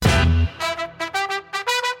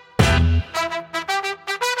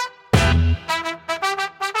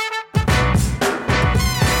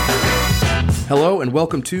Hello and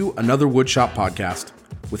welcome to another Woodshop podcast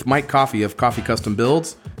with Mike Coffey of Coffey Custom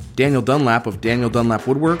Builds, Daniel Dunlap of Daniel Dunlap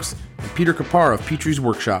Woodworks, and Peter Kapar of Petrie's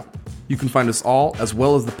Workshop. You can find us all, as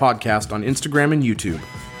well as the podcast, on Instagram and YouTube.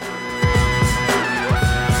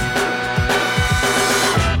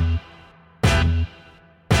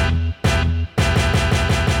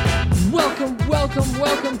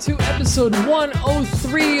 Welcome to episode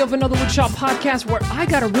 103 of another Woodshop podcast, where I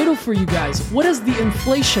got a riddle for you guys. What does the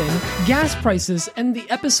inflation, gas prices, and the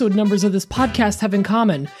episode numbers of this podcast have in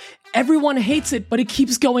common? Everyone hates it, but it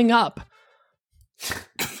keeps going up.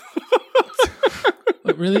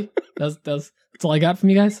 Wait, really? That's all I got from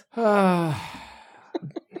you guys?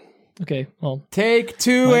 Okay, well. Take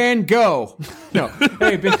two and go. No,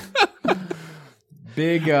 hey, big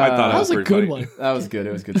I thought That was a good one. That was good.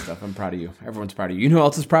 It was good stuff. I'm proud of you. Everyone's proud of you. You know who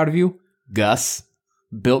else is proud of you? Gus.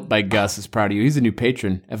 Built by Gus is proud of you. He's a new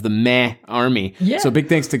patron of the Meh Army. Yeah. So big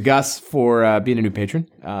thanks to Gus for being a new patron.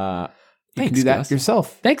 You can do that Gus.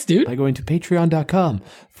 yourself. Thanks, dude. By going to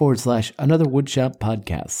patreon.com/another woodshop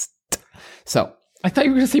podcast. So I thought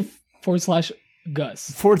you were going to say /Gus.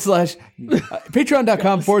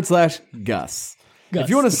 patreon.com/Gus. If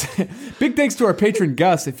you want to say, big thanks to our patron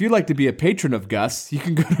Gus. If you'd like to be a patron of Gus, you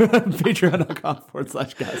can go to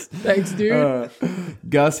patreon.com/Gus. Thanks, dude.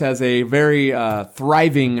 Gus has a very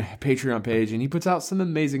thriving Patreon page, and he puts out some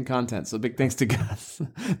amazing content. So big thanks to Gus.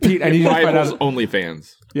 Pete, I need you to find out.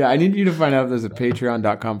 OnlyFans. Yeah, I need you to find out if there's a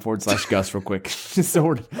patreon.com/Gus real quick. Just so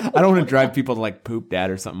I don't want to drive people to like poop dad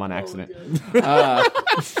or something on accident.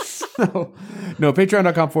 No,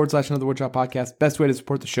 patreon.com/another woodshop podcast. Best way to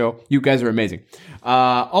support the show. You guys are amazing.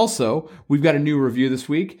 Also, we've got a new review this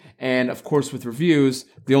week. And of course, with reviews,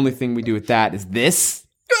 the only thing we do with that is this.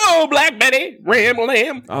 Oh, Black Betty,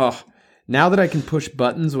 ram. Oh, now that I can push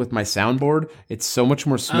buttons with my soundboard, it's so much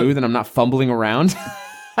more smooth and I'm not fumbling around.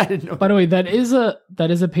 I didn't know. By the way, that is a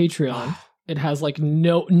Patreon. It has like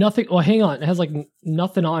nothing. Well, hang on. It has like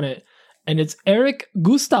nothing on it. And it's Eric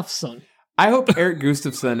Gustafsson. I hope Eric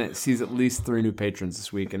Gustafsson sees at least 3 new patrons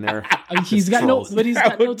this week, and they're He's got trolls. no, but he's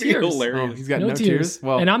got no would be tears. hilarious. Oh, he's got No tears.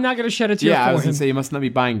 Well, And I'm not going to shed a tear yeah, I for was him. gonna say you must not be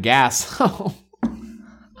buying gas. No,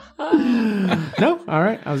 all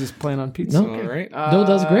right. I was just playing on Pete's. No. All right. No,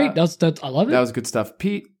 that's great. That's I love it. That was good stuff.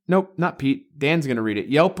 Pete, nope, not Pete. Dan's gonna read it.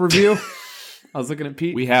 Yelp review. I was looking at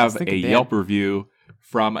Pete. We I was have a thinking Dan. Yelp review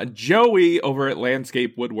from Joey over at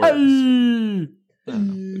Landscape Woodworks. Joey That's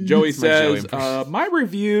my Joey says, impression. my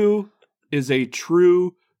review is a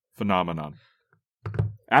true phenomenon.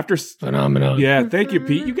 Phenomenon. Yeah, thank you,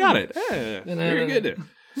 Pete. You got it. Very good.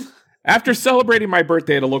 After celebrating my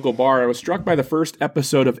birthday at a local bar, I was struck by the first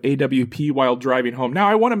episode of AWP while driving home. Now,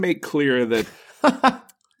 I want to make clear that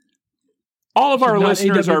all of our Not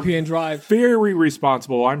listeners are AWP and Drive. very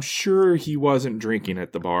responsible. I'm sure he wasn't drinking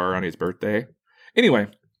at the bar on his birthday. Anyway,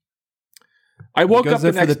 I woke Goes up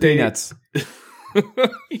the there for next the day. peanuts.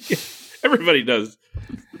 Yeah, everybody does.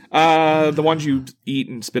 The ones you eat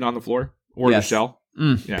and spit on the floor or Yes. the shell.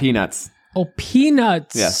 Yeah. Peanuts. Oh,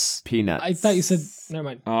 peanuts. Yes, peanuts. I thought you said. Never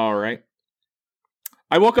mind. All right.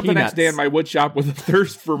 I woke up the next day in my wood shop with a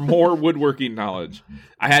thirst for more woodworking knowledge.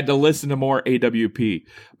 I had to listen to more AWP.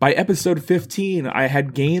 By episode 15, I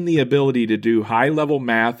had gained the ability to do high-level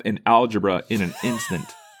math and algebra in an instant.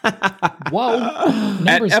 Whoa. At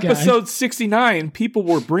Numbers guy. episode 69, people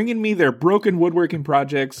were bringing me their broken woodworking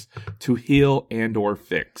projects to heal and or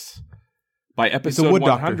fix. By episode wood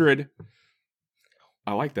doctor. 100,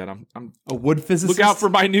 I like that. I'm A wood physicist. look out for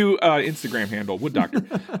my new Instagram handle, Wood Doctor.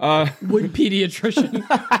 Wood pediatrician.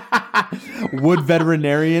 wood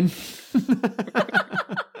veterinarian.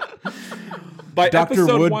 By Dr.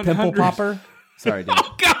 episode Wood 100, pimple popper. Sorry, Dan.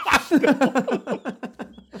 Oh God!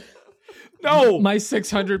 No, My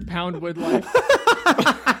 600-pound wood life.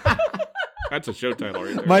 that's a show title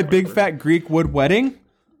right there. My big fat Greek wood wedding.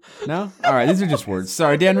 No. All right, these are just words.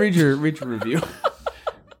 Sorry, Dan. Read your review.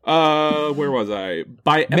 Where was I?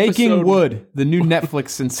 By episode, Making Wood, the new Netflix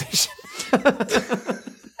sensation.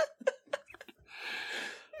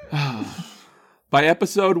 By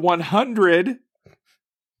episode 100,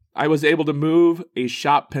 I was able to move a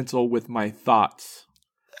shop pencil with my thoughts.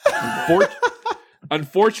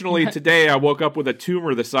 Unfortunately, today I woke up with a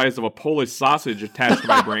tumor the size of a Polish sausage attached to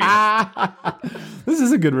my brain. This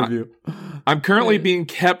is a good review. I'm currently being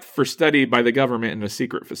kept for study by the government in a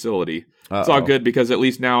secret facility. It's all Uh-oh. good because at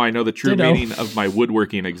least now I know the true Ditto. meaning of my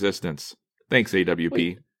woodworking existence. Thanks, AWP.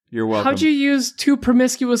 Wait. You're welcome. How'd you use 2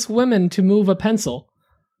 promiscuous women to move a pencil?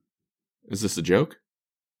 Is this a joke?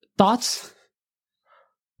 Thoughts?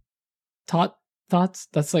 Thoughts?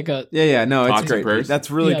 That's like a... Yeah, no, Thoughts it's and great. prayers? That's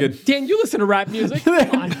really Yeah, good. Dan, you listen to rap music.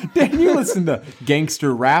 Come on. Dan, you listen to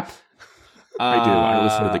gangster rap. I do. I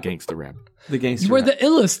listen to the gangster rap. The gangster. We're rap. the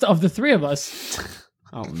illest of the three of us.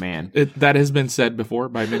 Oh man, That has been said before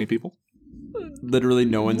by many people. literally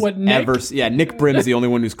no one's What, Nick? ever. Yeah, Nick Brim's the only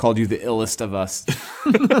one who's called you the illest of us.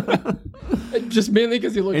 Just mainly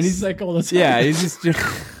because he looks sick all the time. Yeah, he's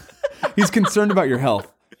he's concerned about your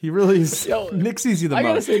health. He really is. Yo, Nick sees you the I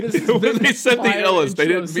gotta most. say, this has When been they said the fire illest, they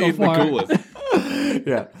intro didn't so mean far. the coolest.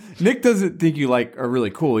 Yeah, Nick doesn't think you are really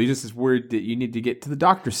cool. He just is worried that you need to get to the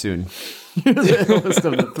doctor soon. You're the illest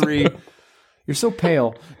of the three. You're so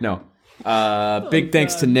pale. No. Big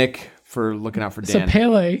thanks to Nick for looking out for Dan.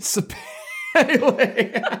 Pele.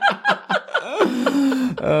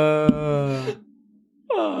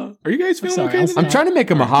 Are you guys feeling sorry, okay? I'll today? I'm trying to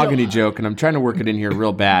make a mahogany joke, and I'm trying to work it in here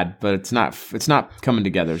real bad, but it's not coming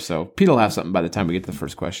together. So Pete will have something by the time we get to the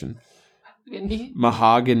first question.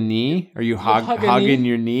 Mahogany? Are you hogging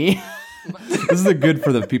your knee? This is good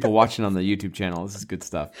for the people watching on the YouTube channel. This is good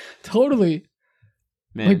stuff. Totally.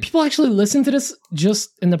 Man, Wait, people actually listen to this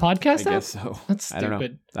just in the podcast I app? guess so. That's I don't know.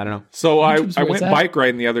 stupid. I don't know. So YouTube's I where went it's at. bike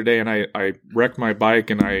riding the other day, and I wrecked my bike,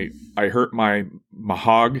 and I hurt my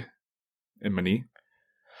mahog in my knee.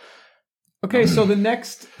 Okay, so the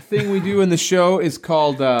next thing we do in the show is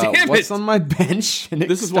called Damn What's it. on My Bench? And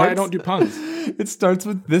This is why I don't do puns. It starts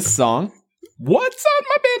with this song. What's on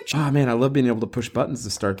my bench? Oh man, I love being able to push buttons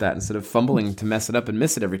to start that instead of fumbling to mess it up and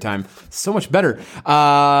miss it every time. So much better.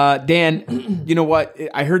 Dan, you know what?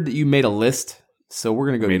 I heard that you made a list, so we're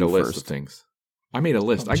gonna go I made to a you list of first. things. I made a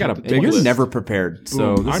list. I got a And big you're list. never prepared,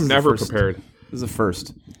 so this I'm is the never first. prepared. This is a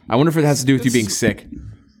first. I wonder if it has to do with you being sick.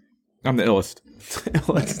 I'm the illest.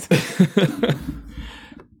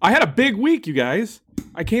 I had a big week, you guys.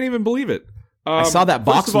 I can't even believe it. I saw that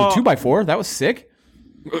box with a 2x4. That was sick.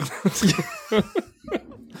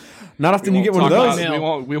 Not often you get one of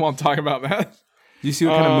those. We won't talk about that. Do you see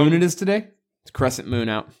what kind of moon it is today? It's crescent moon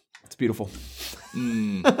out. It's beautiful.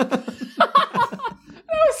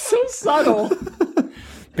 So subtle.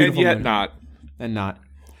 And yet moon. not. And not.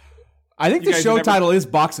 I think You the guys show never- title is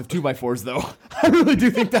Box of 2x4s, though. I really do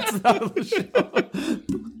think that's the title of the show.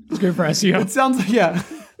 It's good for SEO. It sounds like, yeah.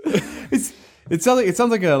 It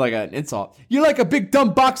sounds like an insult. You're like a big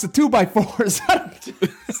dumb box of 2x4s.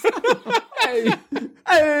 Hey,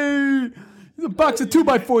 Hey, there's a box of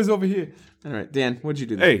 2x4s over here. All right, Dan, what'd you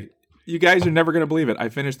do? Hey, you guys are never going to believe it. I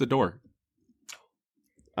finished the door.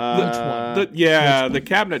 The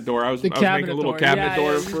cabinet door. I was making a little cabinet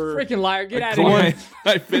door you for freaking liar. Get out of client. here.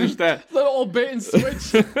 I finished that. Little old bait and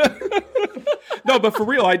switch. No, but for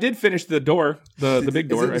real, I did finish the door, the big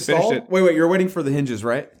door. I finished it. Wait, you're waiting for the hinges,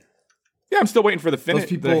 right? Yeah, I'm still waiting for the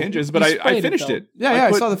people- the hinges, but You I sprayed it, finished though. it. Yeah, I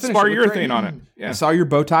put saw the finish. spar It looked great. urethane on it. Yeah, I saw your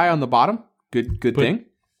bow tie on the bottom. Good thing.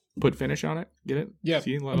 put finish on it. Get it? Yeah.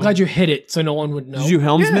 See, I'm glad you hit it so no one would know. Did you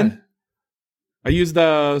helmsman? I used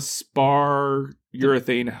the spar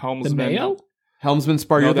urethane the helmsman. mayo? Helmsman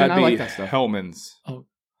spar No, urethane? that'd I be like that stuff. Hellman's.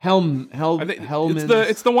 Hellman.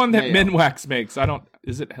 It's the one that mayo. Minwax makes. I don't.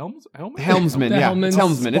 Is it Hellman? Helmsman, The yeah, Hellman's it's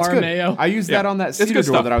Helmsman. It's spar good. mayo. I used that Yeah. on that It's cedar good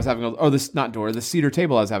door stuff. that I was having. The cedar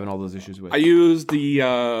table I was having all those issues with. I used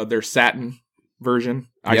their satin version.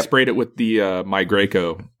 I Yep. sprayed it with the My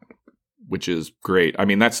Graco, which is great. I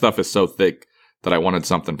mean, that stuff is so thick that I wanted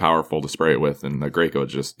something powerful to spray it with, and the Graco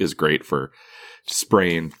just is great for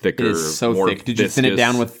spraying thicker. It is so more thick. Did you thin it viscous.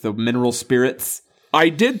 down with the mineral spirits? I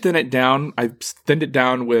did thin it down. I thinned it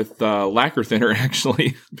down with lacquer thinner,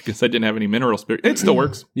 actually, because I didn't have any mineral spirit. It still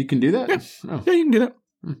works. You can do that? Oh. Yeah, you can do that.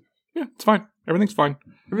 Yeah, it's fine. Everything's fine.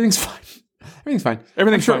 Everything's fine. Everything's fine.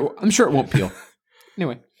 Everything's I'm sure it won't peel.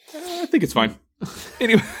 Anyway. I think it's fine.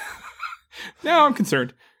 Anyway, now I'm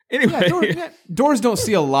concerned. Anyway, Doors don't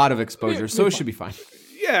see a lot of exposure, so it should be fine.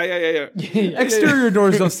 yeah. Exterior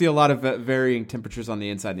doors don't see a lot of varying temperatures on the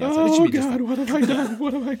inside and the outside. It should be just fine. what have I done?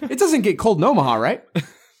 What have I done? It doesn't get cold in Omaha, right?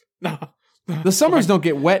 No, The summers don't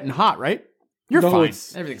get wet and hot, right? You're No, fine.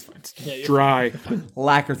 it's- Everything's fine. dry,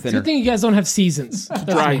 Lacquer thinner. Good thing you guys don't have seasons.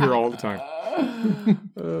 dry here all the time.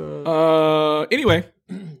 Anyway,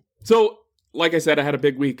 so like I said, I had a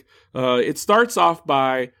big week. It starts off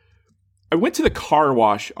by I went to the car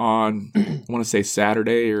wash on I want to say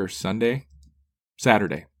Saturday or Sunday,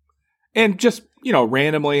 Saturday, and just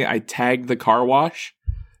randomly I tagged the car wash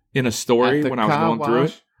in a story At the when I was car going through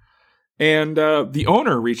wash. it, and the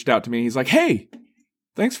owner reached out to me. He's like, "Hey,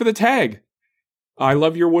 thanks for the tag. I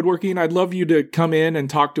love your woodworking. I'd love you to come in and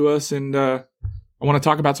talk to us, and I want to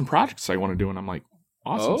talk about some projects I want to do." And I'm like,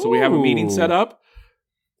 "Awesome!" So we have a meeting set up,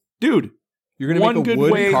 dude. You're going One to make a good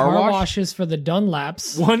wood way- car Car wash? washes for the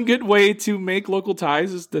Dunlaps. One good way to make local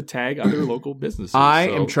ties is to tag other local businesses. I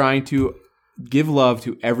So, am trying to give love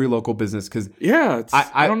to every local business because Yeah,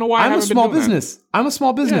 I don't know why I'm a haven't been small doing that. business. I'm a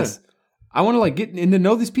small business. I want to like get in to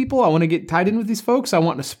know these people. I want to get tied in with these folks. I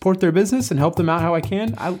want to support their business and help them out how I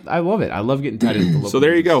can. I love it. I love getting tied in with the local So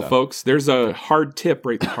there you go, stuff. folks. There's a hard tip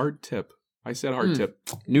right there. Hard tip. I said hard tip.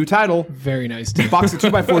 New title. Very nice. Box of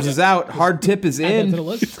 2x4s is out. Hard tip is Add that to the in.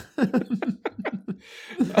 list.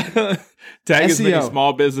 Tag as many SEO.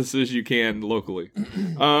 small businesses you can locally.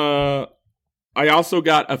 I also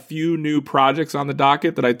got a few new projects on the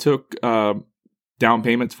docket that I took down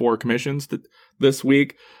payments for commissions this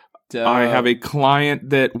week. I have a client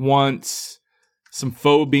that wants some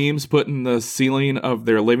faux beams put in the ceiling of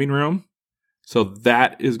their living room. So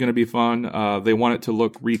that is going to be fun. They want it to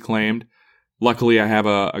look reclaimed. Luckily, I have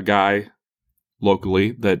a guy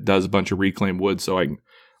locally that does a bunch of reclaimed wood, so I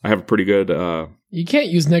have a pretty good... You can't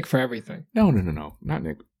use Nick for everything. No, not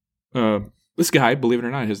Nick. This guy, believe it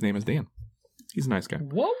or not, his name is Dan. He's a nice guy.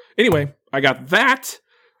 Whoa. Anyway, I got that.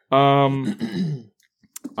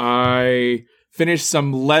 I finished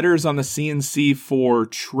some letters on the CNC for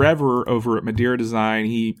Trevor over at Madeira Design.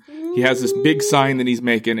 He has this big sign that he's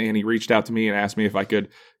making, and he reached out to me and asked me if I could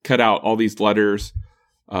cut out all these letters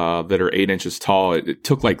that are 8 inches tall. It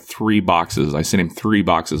took like 3 boxes. I sent him 3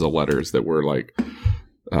 boxes of letters that were like,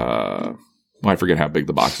 I forget how big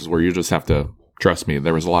the boxes were. You just have to trust me.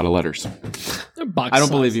 There was a lot of letters. They're box I don't size.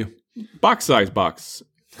 believe you. Box size box.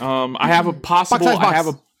 I have a possible. Box size box. I have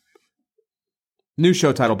a. New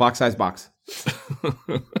show title, Box Size Box.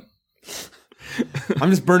 I'm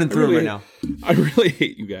just burning through it right now. I really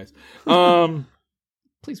hate you guys.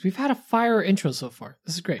 Please, we've had a fire intro so far.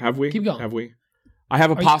 This is great. Have we? Keep going. Have we? I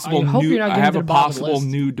have a possible I hope new. you're not I getting have to a the bottom of the possible list.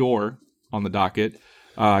 new door on the docket.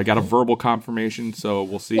 I got a verbal confirmation, so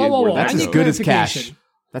we'll see Whoa, whoa, where whoa. that That's I as need good as clarification. cash.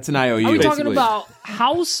 That's an IOU. Are we talking basically. about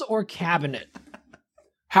house or cabinet?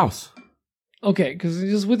 House. Okay, because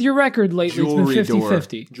just with your record lately, Jewelry it's been door.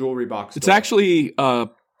 50-50. Jewelry box. It's door. actually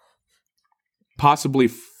possibly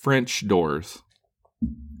French doors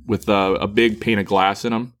with a big pane of glass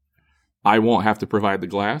in them. I won't have to provide the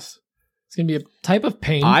glass. It's going to be a type of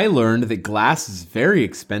paint. I learned that glass is very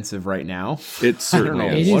expensive right now. It I don't certainly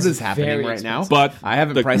know It what is is happening very right now. But I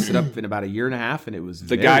haven't the- priced it up in about a year and a half, and it was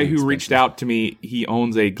The guy who reached out to me, he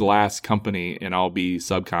owns a glass company, and I'll be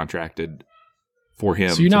subcontracted for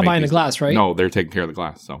him. So you're to not make buying the these- glass, right? No, they're taking care of the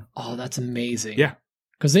glass. So Oh, that's amazing. Yeah.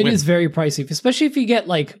 Because it Win. is very pricey, especially if you get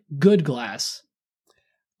like good glass,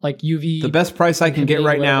 like UV. The best price I can get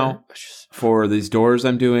right now whatever. for these doors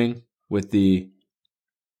I'm doing with the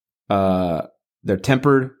they're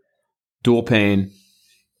tempered dual pane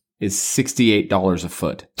is $68 a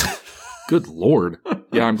foot. good lord.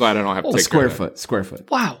 Yeah, I'm glad I don't have to A take square care of foot.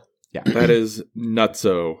 Wow. Yeah. that. That is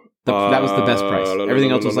nutso. That was the best price.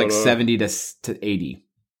 Everything else was like 70 to 80.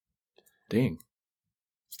 Dang.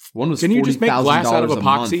 One was Can you just make glass out of $40,000 a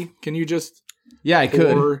month. epoxy? Can you just? Yeah, I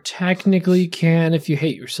could. Or Technically can if you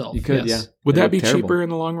hate yourself. You could, yes. yeah. would It'd that be look terrible. cheaper in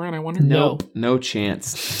the long run? I wonder. No. No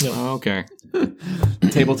chance. No. Oh, okay.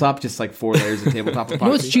 Tabletop, just like 4 layers of tabletop epoxy. You know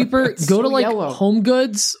what's cheaper? It's Go so to like yellow. Home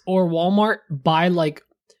Goods or Walmart, buy like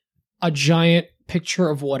a giant picture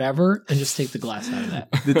of whatever, and just take the glass out of that.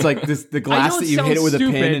 It's like this, the glass know that it you hit it sounds with a pin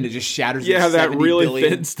stupid. and it just shatters. Yeah, into that 70 really billion.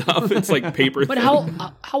 thin stuff. It's like paper. But thin.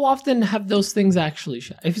 how often have those things actually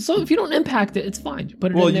shattered? If you don't impact it, it's fine. You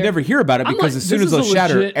put it Well, in you there. never hear about it I'm because like, as soon this as is those a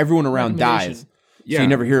shatter, legit everyone around recommendation. dies. Yeah. So you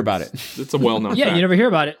never hear about it. It's a well-known. Yeah, fact. you never hear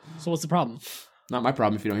about it. So what's the problem? Not my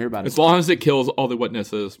problem if you don't hear about it. As long as it kills all the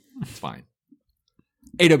witnesses, it's fine.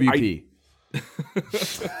 AWP.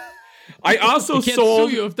 I also You can't sold.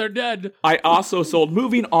 sue you if they're dead. I also sold.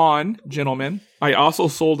 Moving on, gentlemen. I also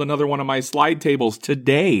sold another one of my slide tables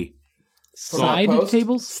today. Side post?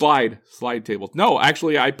 tables? Slide tables. No,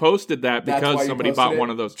 actually, I posted that because somebody bought one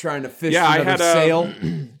of those. Trying to fish Yeah, I another had a- sale.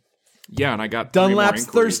 Yeah, and I got 3 more Dunlap's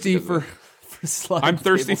inquiries thirsty because of for slide. I'm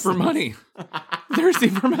thirsty tables. for money. Thirsty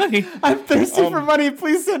for money. I'm thirsty for money.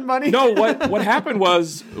 Please send money. No, what happened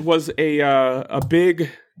was a big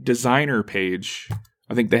designer page.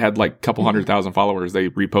 I think they had like a couple 100,000 followers. They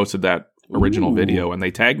reposted that original Ooh. video and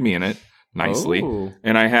they tagged me in it nicely. Oh.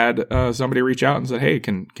 And I had somebody reach out and said, "Hey,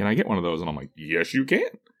 can I get one of those?" And I'm like, "Yes, you can.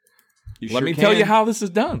 You Let sure me can. tell you how this is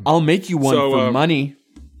done." I'll make you one So, for money.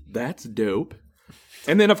 That's dope.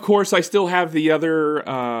 And then, of course, I still have the other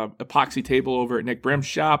epoxy table over at Nick Brim's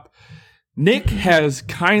shop. Nick has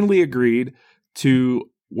kindly agreed to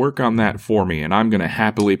work on that for me, and I'm going to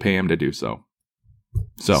happily pay him to do so.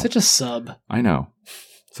 So Such a sub. I know.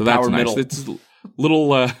 So that's Power nice. middle. It's a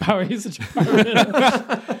little Power. He's such a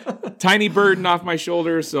power. tiny burden off my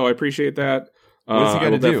shoulders, so I appreciate that. does he I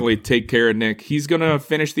gotta will do? definitely take care of Nick. He's going to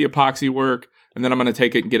finish the epoxy work, and then I'm going to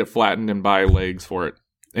take it and get it flattened and buy legs for it.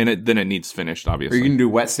 And then it needs finished, Are obviously. you gonna do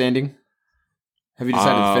wet sanding? Have you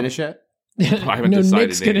decided to finish yet? I haven't no, decided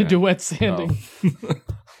Nick's going to yet. do wet sanding.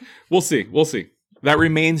 We'll see. That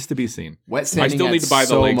remains to be seen. Wet sanding I still need to buy the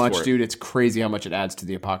so legs much, for it. dude. It's crazy how much it adds to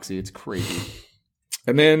the epoxy. It's crazy.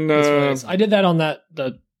 And then I did that on the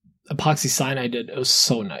epoxy sign I did. It was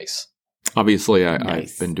so nice. obviously I've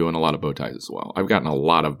Nice. been doing a lot of bow ties as well. I've gotten a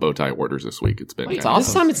lot of bow tie orders this week. It's been Wait, kinda-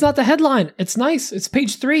 This time it's not the headline. It's nice. It's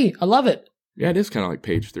page 3. I love it. Yeah, it is kind of like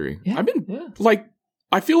page 3. Yeah, I've been yeah. like,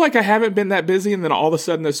 I feel like I haven't been that busy, and then all of a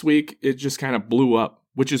sudden this week it just kind of blew up,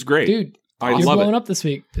 which is great. Dude, I you're love blowing it. up this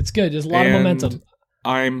week. It's good. There's a lot of And momentum.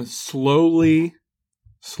 I'm slowly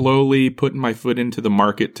putting my foot into the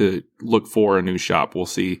market to look for a new shop. We'll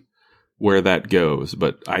see where that goes,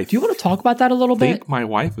 but I Do you want to talk about that a little think bit? my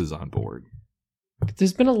wife is on board.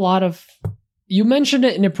 There's been a lot of. You mentioned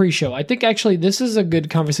it in a pre-show. I think actually this is a good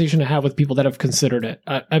conversation to have with people that have considered it.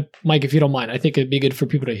 Mike, if you don't mind, I think it'd be good for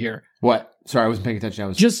people to hear. What? Sorry, I wasn't paying attention. I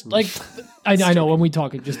was Just like I know when we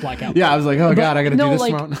talk, it just black out. Yeah, I was like, oh But god, I gotta do this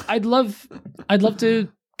like, tomorrow. I'd love to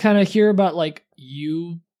kind of hear about like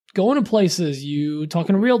you going to places, you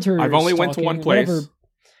talking to realtors. I've only went to talking one place. whatever.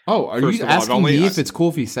 Oh, are First you of all, I've asking only- me if it's cool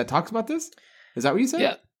if he talks about this? Is that what you said?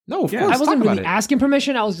 Yeah. No, of Yeah. course. I wasn't talk really about asking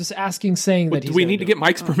permission. I was just asking, saying that. Do he's we gonna need to do get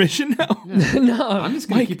Mike's permission now? it. No, I'm just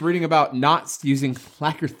gonna keep reading about not using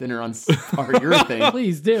lacquer thinner on urethane.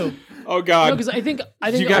 please do. Oh No, God! because I think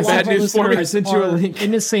You a got lot bad of our news for me? listeners I sent you a are link.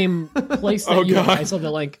 in the same place that Oh, you are. God. I saw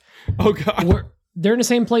the link. Oh God! They're in the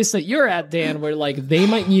same place that you're at, Dan, where like they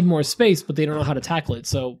might need more space, but they don't know how to tackle it.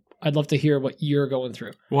 So I'd love to hear what you're going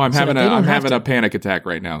through. Well, I'm So having that they don't I'm have having to. a panic attack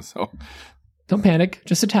right now. So Don't panic,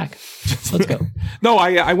 just attack. Let's go. no,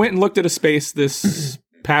 I went and looked at a space this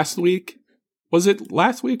past week. Was it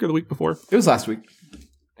last week or the week before? It was last week.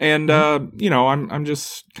 And I'm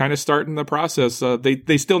just kind of starting the process.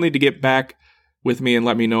 They still need to get back with me and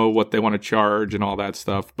let me know what they want to charge and all that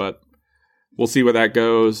stuff, but we'll see where that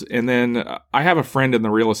goes. And then I have a friend in the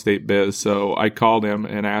real estate biz, so I called him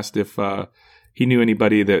and asked if he knew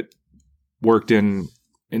anybody that worked in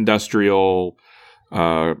industrial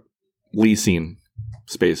leasing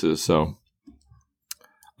spaces. So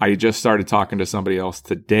I just started talking to somebody else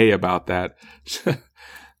today about that.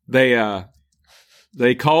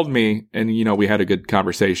 They called me and, we had a good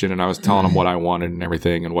conversation, and I was telling them what I wanted and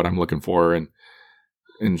everything and what I'm looking for.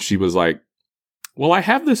 And she was like, well, I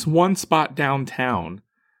have this one spot downtown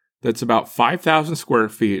that's about 5,000 square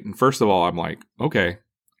feet. And first of all, I'm like, okay,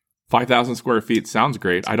 5,000 square feet sounds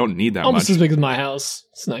great. I don't need that Almost much. as big as my house.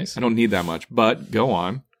 It's nice. I don't need that much, but go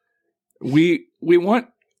on. We want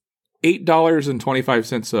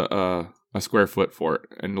 $8.25 a square foot for it.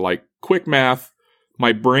 And like quick math,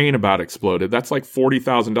 my brain about exploded. That's like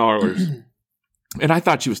 $40,000. And I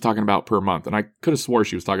thought she was talking about per month, and I could have swore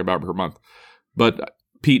she was talking about per month. But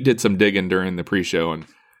Pete did some digging during the pre-show, and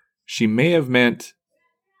she may have meant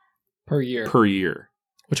per year. per year.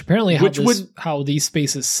 Which apparently Which how these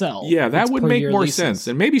spaces sell. Yeah, that It's would per make year more leases. sense.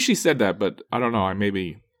 And maybe she said that, but I don't know. I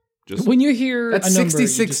maybe just When you hear That's a number,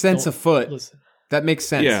 66 you just cents a don't foot. listen. That makes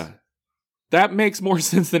sense. yeah. That makes more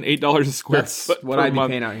sense than $8 a square That's foot what per I'd be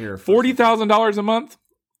month. paying out here. $40,000 a month?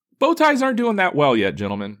 Bow ties aren't doing that well yet,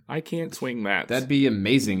 gentlemen. I can't swing that. That'd be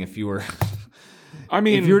amazing if you were. I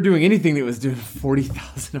mean, if you were doing anything that was doing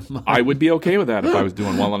 40,000 a month. I would be okay with that if I was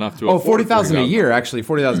doing well enough to. Oh, afford 40,000 a 40,000. year. Actually,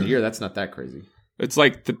 40,000 a year. That's not that crazy. It's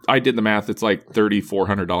like I did the math. It's like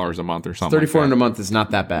 $3,400 a month or something. 3,400 a like month is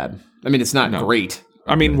not that bad. I mean, it's not great.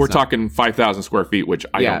 that. I mean, we're it's not- talking 5,000 square feet, which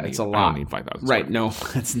I Yeah, don't need. it's a I lot. don't need 5,000. Right? No,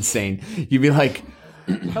 that's insane. You'd be like,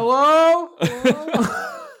 "Hello."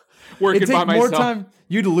 Working It'd by take myself. more time.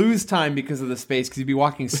 You'd lose time because of the space because you'd be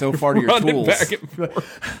walking so far to your Running tools. back and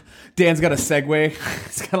forth. Dan's got a Segway.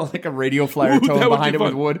 He's got like a radio flyer Ooh, towing that would behind be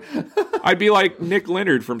it with fun. wood. I'd be like Nick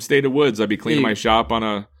Leonard from State of Woods. I'd be cleaning Hey. my shop on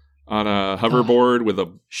a hoverboard with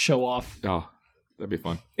a. Show off. Oh, that'd be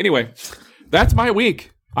fun. Anyway, that's my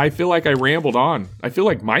week. I feel like I rambled on. I feel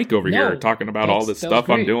like Mike over here talking about all this that was stuff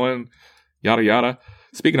I'm great. doing, yada yada.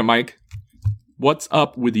 Speaking of Mike, what's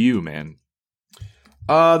up with you, man?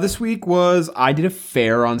 This week I did a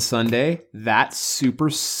fair on Sunday. That super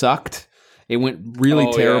sucked. It went really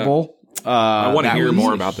Oh, terrible. I wanna that hear was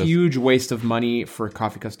more a about this. Huge waste of money for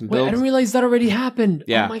Coffee Custom Wait, I Builds. didn't realize that already happened.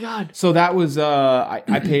 Yeah. Oh my god. So that was I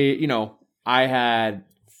paid. I had.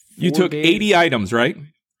 You 4 took days. 80 items, right?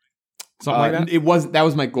 Something like that. It was that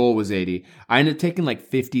was my goal was 80. I ended up taking like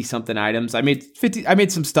 50 something items. I made 50. I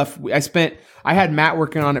made some stuff. I had Matt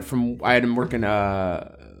working on it I had him working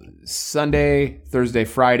Sunday, Thursday,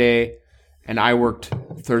 Friday, and I worked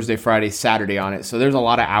Thursday, Friday, Saturday on it. So there's a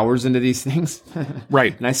lot of hours into these things.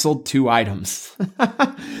 Right. And I sold 2 items. But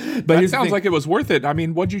That here's the sounds thing. like it was worth it. I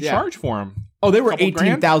mean, what'd you Yeah. charge for them? Oh, they were Couple grand?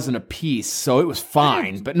 18,000 a piece, so it was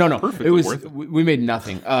fine. But no, Perfectly it was. worth it. We made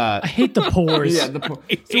nothing. I hate the pores. Yeah, The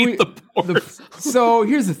pores. So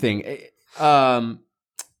here's the thing.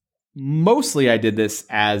 Mostly I did this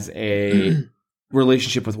as a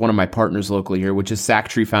relationship with one of my partners locally here, which is Sack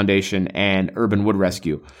Tree Foundation and Urban Wood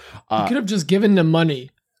Rescue. You could have just given them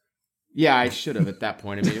money. Yeah, I should have at that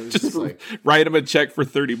point. I mean, it was just like Write them a check for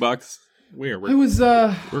 $30.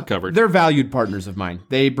 We're covered. They're valued partners of mine.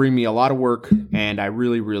 They bring me a lot of work, and I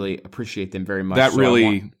really, really appreciate them very much. That So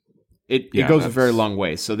really, it goes a very long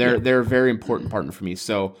way. So they're a very important partner for me.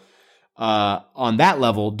 So on that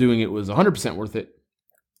level, doing it was 100% worth it.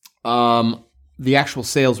 The actual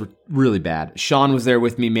sales were really bad. Sean was there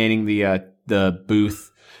with me manning the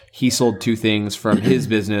booth. He sold 2 things from his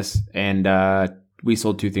business, and we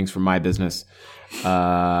sold 2 things from my business.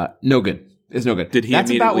 No good. It's no good. did he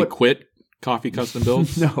immediately quit Coffee Custom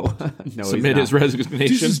Builds? No, Submit his resignation?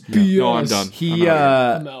 This is BS. No, I'm done. He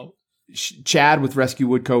I'm out. Chad with Rescue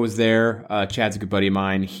Woodco was there. Chad's a good buddy of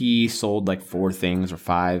mine. He sold like 4 things or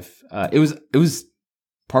 5. It was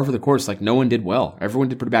par for the course. Like no one did well. Everyone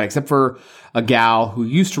did pretty bad except for a gal who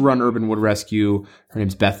used to run Urban Wood Rescue. Her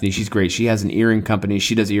name's Bethany. She's great. She has an earring company.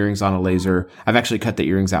 She does earrings on a laser. I've actually cut the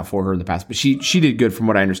earrings out for her in the past, but she did good from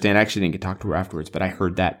what I understand. I actually didn't get to talk to her afterwards, but I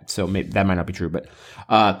heard that. So maybe that might not be true, but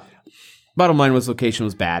bottom line was location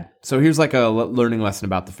was bad. So here's like a learning lesson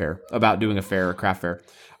about the fair, about doing a fair, a craft fair.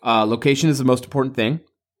 Location is the most important thing.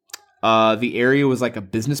 The area was like a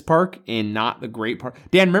business park and not the great park.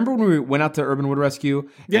 Dan, remember when we went out to Urban Wood Rescue?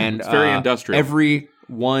 Yeah, and it's very industrial. Every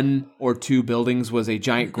 1 or 2 buildings was a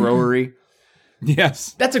giant growery.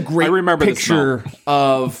 Yes. That's a great I remember picture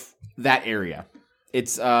of that area.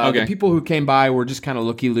 It's the people who came by were just kind of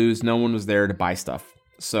looky-loos. No one was there to buy stuff.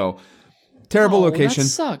 So terrible location. That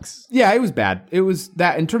sucks. Yeah, it was bad. It was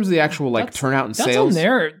that in terms of the actual like turnout and That's sales. on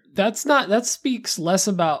there. That's not. That speaks less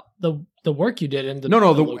about the work you did in the No.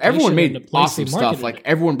 Everyone location and the made place awesome they stuff. marketed Like it.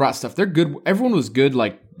 everyone brought stuff. They're good. Everyone was good.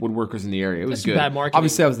 Like woodworkers in the area. It was That's good. bad marketing.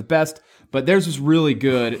 Obviously, I was the best, but theirs was really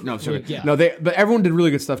good. No, sorry. Yeah. No, but everyone did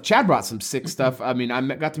really good stuff. Chad brought some sick stuff. I mean,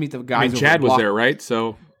 got to meet the guys. I mean, over Chad at was Block. there, right?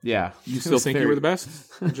 So Yeah, you still think you were the best?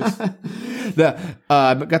 Just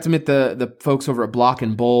got to meet the folks over at Block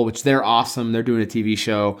and Bowl, which they're awesome. They're doing a TV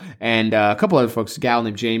show, and a couple other folks, a gal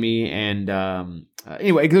named Jamie, and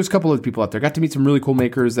anyway, there's a couple other people out there. Got to meet some really cool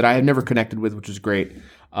makers that I had never connected with, which was great.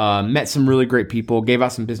 Met some really great people. Gave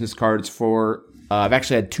out some business cards for. I've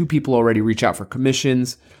actually had 2 people already reach out for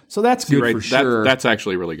commissions, so that's good for sure. That's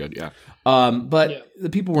actually really good. Yeah. But the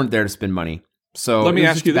people weren't there to spend money. So Let me it was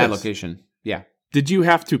ask just you a bad this. location. Yeah. Did you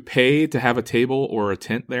have to pay to have a table or a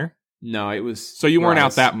tent there? No, it was. So you weren't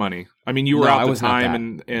out gratis. that money. I mean, you were No, I out the was not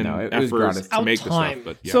time that. and No, it was effort gratis. to make the Out stuff.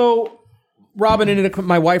 But yeah. So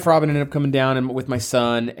my wife Robin ended up coming down and with my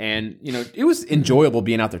son, and it was enjoyable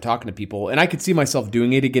being out there talking to people, and I could see myself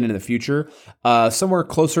doing it again in the future. Somewhere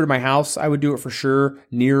closer to my house, I would do it for sure.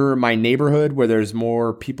 Near my neighborhood, where there's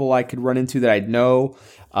more people I could run into that I'd know.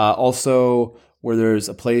 Also, where there's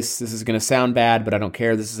a place. This is going to sound bad, but I don't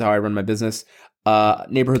care. This is how I run my business.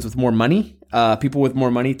 Neighborhoods with more money. People with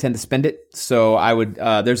more money tend to spend it. So I would.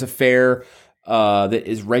 There's a fair. That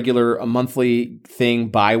is regular, a monthly thing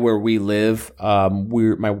by where we live.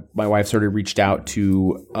 My wife's already reached out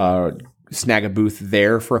to snag a booth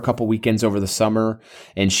there for a couple weekends over the summer,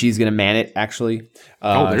 and she's going to man it actually.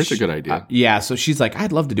 There's a good idea. Yeah, so she's like,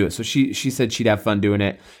 I'd love to do it. So she said she'd have fun doing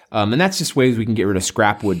it, and that's just ways we can get rid of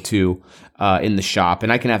scrap wood too in the shop,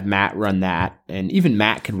 and I can have Matt run that, and even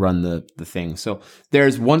Matt could run the thing. So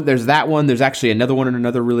there's that one. There's actually another one in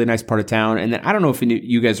another really nice part of town, and then I don't know if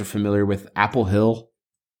you guys are familiar with Apple Hill.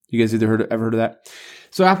 You guys ever heard of that?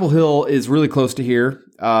 So Apple Hill is really close to here.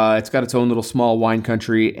 It's got its own little small wine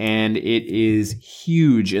country, and it is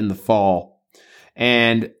huge in the fall.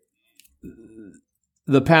 And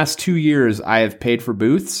the past 2 years, I have paid for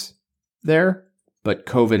booths there, but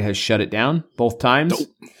COVID has shut it down both times. Nope.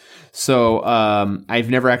 So I've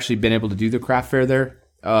never actually been able to do the craft fair there.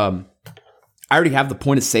 I already have the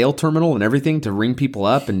point of sale terminal and everything to ring people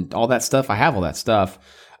up and all that stuff. I have all that stuff.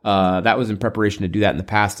 That was in preparation to do that in the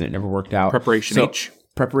past, and it never worked out. Preparation H.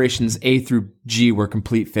 Preparations A through G were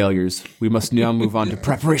complete failures. We must now move on to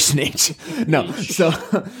preparation H. No, so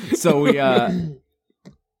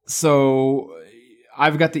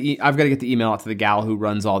I've got to get the email out to the gal who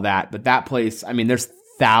runs all that. But that place, I mean, there's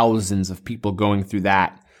thousands of people going through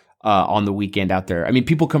that on the weekend out there. I mean,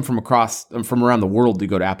 people come from around the world to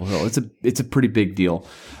go to Apple Hill. It's a pretty big deal.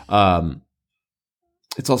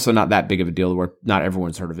 It's also not that big of a deal where not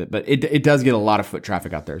everyone's heard of it, but it does get a lot of foot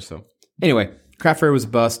traffic out there. So anyway, craft fair was a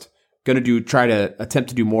bust. Try to attempt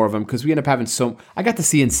to do more of them because we end up having I got the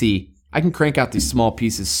CNC crank out these small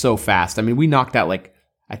pieces so fast. I mean, we knocked out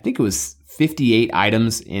I think it was 58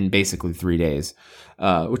 items in basically 3 days,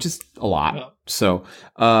 which is a lot. Yeah. So,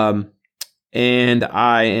 and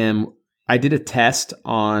I did a test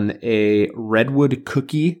on a Redwood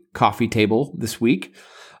cookie coffee table this week.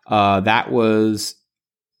 That was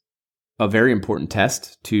a very important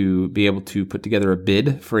test to be able to put together a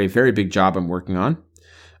bid for a very big job I'm working on.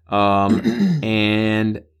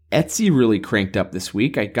 And Etsy really cranked up this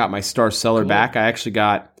week. I got my star seller back. I actually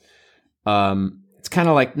got, it's kind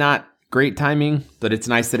of not great timing, but it's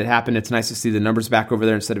nice that it happened. It's nice to see the numbers back over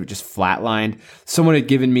there instead of just flatlined. Someone had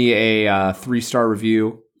given me a 3-star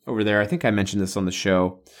review over there. I think I mentioned this on the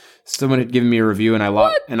show. Someone had given me a review, and I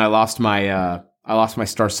lost my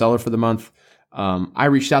star seller for the month. I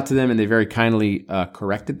reached out to them, and they very kindly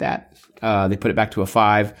corrected that. They put it back to a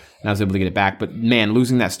 5, and I was able to get it back. But man,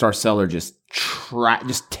 losing that star seller just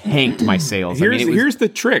tanked my sales. Here's the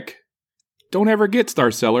trick: don't ever get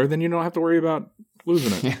star seller, then you don't have to worry about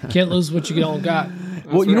losing it. Yeah. Can't lose what you don't got.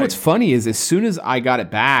 Well, you know what's funny is as soon as I got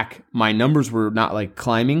it back, my numbers were not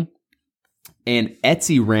climbing, and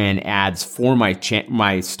Etsy ran ads for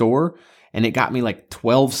my store. And it got me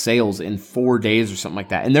 12 sales in 4 days or something like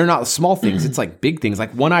that. And they're not small things. It's big things.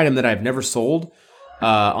 One item that I've never sold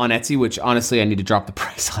on Etsy, which honestly I need to drop the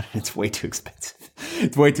price on it. It's way too expensive.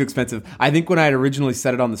 It's way too expensive. I think when I had originally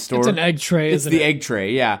set it on the store. It's an egg tray, It's the egg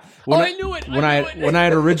tray, yeah. I knew it. When I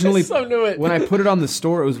had originally. So knew it. When I put it on the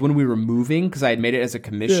store, it was when we were moving because I had made it as a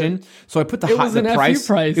commission. Yeah. So I put the price. FU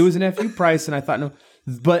price. It was an FU price. And I thought, no.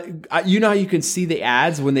 But you know how you can see the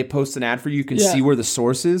ads when they post an ad for you? You can see where the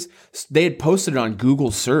source is. They had posted it on Google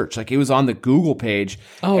search. It was on the Google page.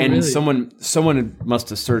 Oh, and really? someone must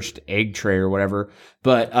have searched egg tray or whatever.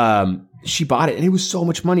 But she bought it, and it was so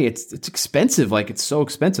much money. It's expensive. It's so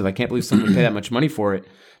expensive. I can't believe someone would pay that much money for it.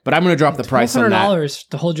 But I'm going to drop the price on that. $1,200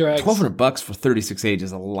 to hold your eggs. $1,200 for 36 eggs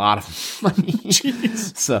is a lot of money.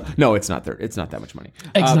 So no, it's not. It's not that much money.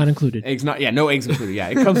 Eggs not included. Eggs not. Yeah, no eggs included. Yeah,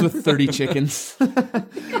 it comes with 30 chickens.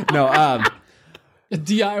 No.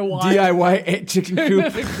 DIY chicken coop.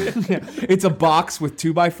 Yeah. It's a box with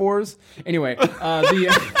 2x4s. Anyway,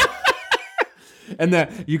 and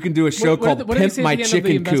you can do a show called "Pimp My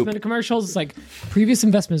Chicken Coop." Investment commercials. It's previous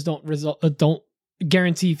investments don't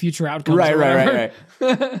guarantee future outcomes. Right.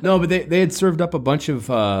 No, but they had served up a bunch of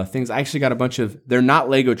things. I actually got a bunch of. They're not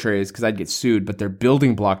Lego trays because I'd get sued, but they're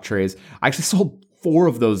building block trays. I actually sold 4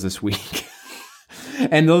 of those this week.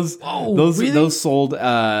 And those sold those sold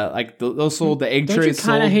the egg trays. Don't you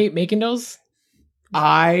kind of hate making those?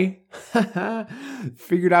 I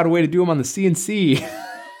figured out a way to do them on the CNC.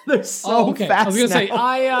 They're so fast. I was gonna say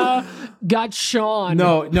I got Sean.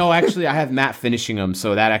 No, actually, I have Matt finishing them.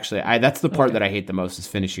 So that's the part that I hate the most is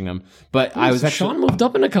finishing them. But I was actually Sean moved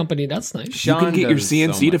up in a company. That's nice. Sean, you can get your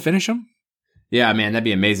CNC to finish them. Yeah, man, that'd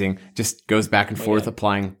be amazing. Just goes back and forth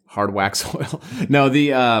applying hard wax oil. No,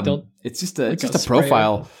 it's just a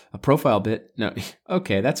profile bit. No,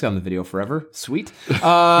 okay, that's on the video forever. Sweet.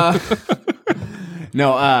 Yeah,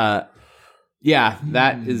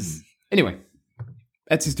 that is anyway.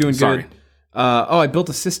 Etsy's doing good. I built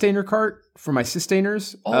a Systainer cart for my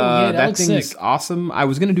Systainers. That thing's sick. Awesome. I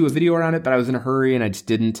was going to do a video around it, but I was in a hurry and I just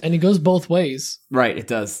didn't. And it goes both ways. Right, it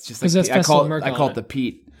does. Just I call it the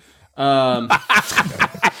Pete. No,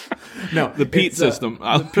 the Pete system.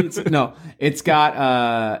 No, it's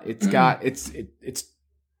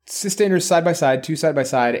Systainers side by side, 2 side by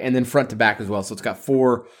side, and then front to back as well. So it's got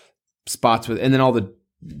 4 spots and then all the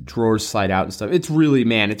drawers slide out and stuff. It's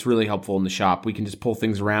really helpful in the shop. We can just pull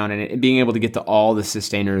things around, and being able to get to all the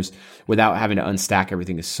Systainers without having to unstack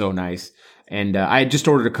everything is so nice. And I just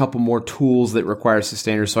ordered a couple more tools that require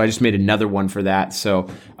Systainers, so I just made another one for that. So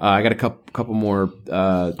I got a couple more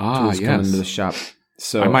tools coming into the shop.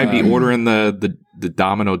 So I might be ordering the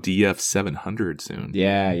Domino DF700 soon.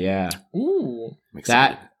 Yeah. Ooh,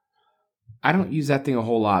 that I don't use that thing a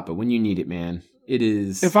whole lot, but when you need it, man, it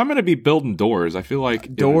is. If I'm going to be building doors, I feel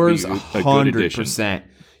like doors, 100%.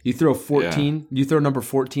 You throw 14. You throw number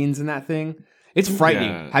 14s in that thing. It's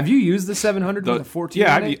frightening. Yeah. Have you used the 700 with a 14?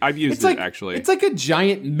 Yeah, I've used it actually. It's like a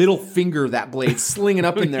giant middle finger, that blade slinging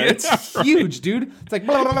up in there. It's huge, dude. It's like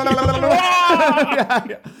blah, blah, blah, blah, blah.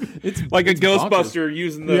 It's like a Ghostbuster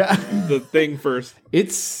using the thing first.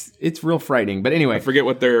 It's real frightening. But anyway, I forget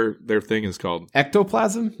what their thing is called.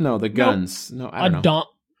 Ectoplasm? No, the guns. No, I don't know.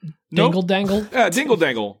 Dangle dangle. Yeah, dingle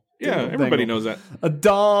dangle. Yeah, everybody knows that. A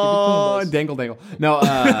dangle dangle. No,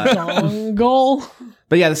 dongle.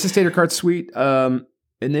 But yeah, the Systainer cart's sweet. And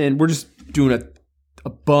then we're just doing a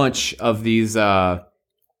bunch of these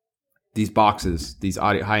these boxes, these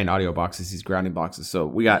high-end audio boxes, these grounding boxes. So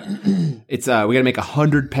we got we got to make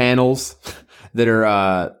 100 panels that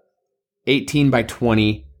are 18 by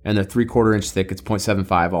 20, and they're 3/4 inch thick. It's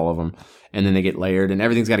 0.75, all of them, and then they get layered, and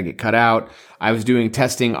everything's got to get cut out. I was doing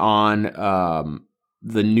testing on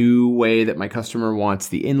the new way that my customer wants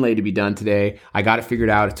the inlay to be done today. I got it figured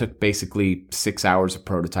out. It took basically 6 hours of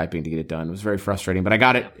prototyping to get it done. It was very frustrating, but I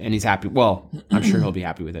got it, and he's happy. Well, I'm sure he'll be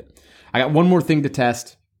happy with it. I got one more thing to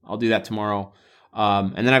test. I'll do that tomorrow.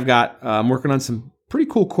 And then I'm working on some pretty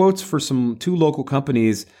cool quotes for two local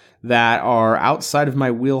companies that are outside of my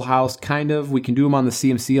wheelhouse, kind of. We can do them on the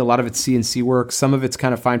CNC. A lot of it's CNC work. Some of it's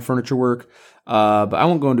kind of fine furniture work. But I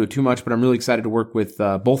won't go into it too much, but I'm really excited to work with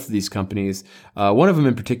both of these companies. One of them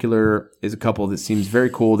in particular is a couple that seems very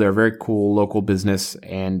cool. They're a very cool local business,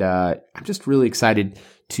 and I'm just really excited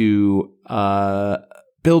to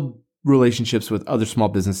build relationships with other small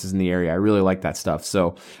businesses in the area. I really like that stuff.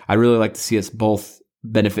 So I really like to see us both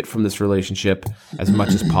benefit from this relationship as much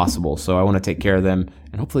as possible. So I want to take care of them,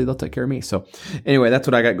 and hopefully they'll take care of me. So anyway, that's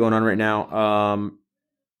what I got going on right now.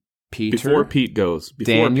 Peter, Before Pete goes.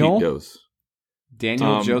 Daniel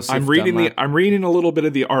Joseph. I'm reading a little bit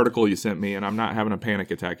of the article you sent me, and I'm not having a panic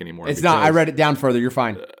attack anymore. It's not. I read it down further. You're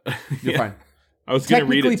fine. You're fine. I was going to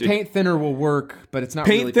read it. Technically, paint thinner will work, but it's not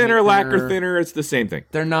paint really thinner, lacquer thinner. It's the same thing.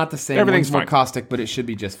 They're not the same. Everything's more fine. caustic, but it should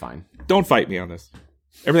be just fine. Don't fight me on this.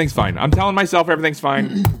 Everything's fine. I'm telling myself everything's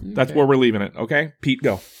fine. That's where we're leaving it. Okay, Pete,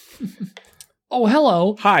 go. Oh,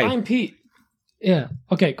 hello. Hi. I'm Pete. Yeah.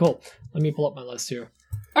 Okay, cool. Let me pull up my list here.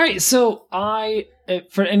 All right, so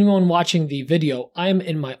for anyone watching the video, I'm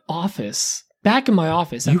in my office, back in my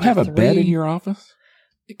office. You have a bed in your office?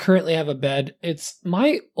 I currently have a bed. It's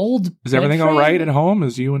my old Is everything bed frame. all right at home?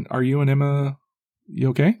 Are you and Emma, you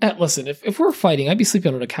okay? Listen, if we're fighting, I'd be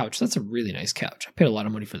sleeping on a couch. That's a really nice couch. I paid a lot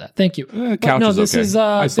of money for that. Thank you. Couch is this okay. is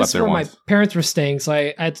I this slept is there where once. my parents were staying, so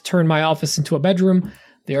I had to turn my office into a bedroom.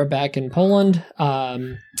 They are back in Poland,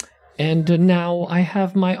 and now I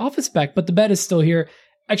have my office back, but the bed is still here.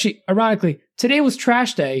 Actually, ironically, today was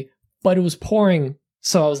trash day, but it was pouring,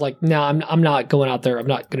 so I was like, "No, I'm not going out there. I'm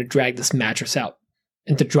not going to drag this mattress out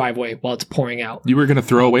into the driveway while it's pouring out." You were going to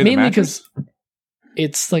throw away the mattress? Mainly because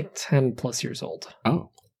it's like 10 plus years old.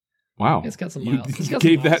 Oh, wow! It's got some You miles. It's got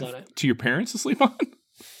gave some miles that on it. to your parents to sleep on?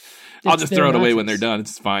 I'll It's just their throw it away when they're mattress. done.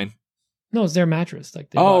 It's fine. No, it's their mattress. Like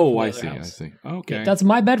they bought it from I the see. other I house. see. Okay. Yeah, that's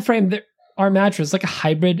my bed frame. Our mattress, like a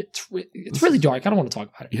hybrid. It's really dark. I don't want to talk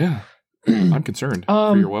about it. Yeah. I'm concerned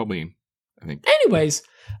for your well-being, I think. Anyways,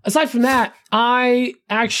 aside from that, I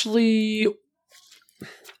actually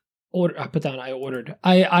ordered.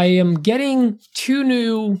 I am getting 2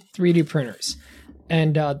 new 3D printers,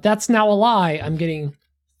 and that's now a lie. I'm getting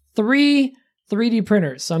 3 3D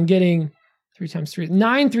printers. So I'm getting 3 times 3,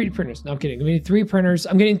 9 3D printers. No, I'm kidding. I'm getting 3 printers.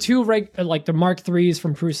 I'm getting 2 like the Mark IIIs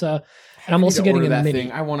from Prusa, and I'm also getting a that mini.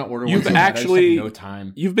 thing. I want to order You've one. I just actually- have no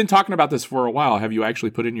time. You've been talking about this for a while. Have you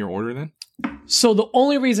actually put in your order then? So the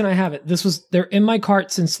only reason I have it, they're in my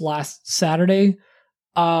cart since last Saturday.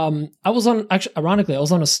 Ironically, I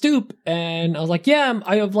was on a stoop and I was like, yeah,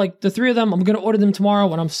 I have like the 3 of them. I'm going to order them tomorrow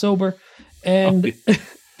when I'm sober. And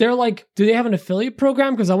they're like, do they have an affiliate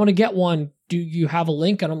program? Because I want to get one. Do you have a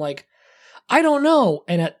link? And I'm like, I don't know.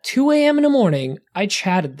 And at 2 a.m. in the morning, I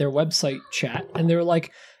chatted their website chat and they were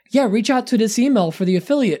like, yeah, reach out to this email for the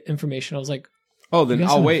affiliate information. I was like, Oh, you then guys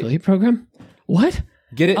I'll have an wait. affiliate program? What?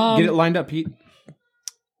 Get it lined up, Pete.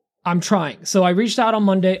 I'm trying. So I reached out on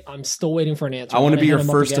Monday. I'm still waiting for an answer. I want to I'm be your gonna hit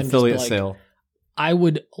 'em up first again, just affiliate be like, sale. I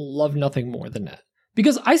would love nothing more than that.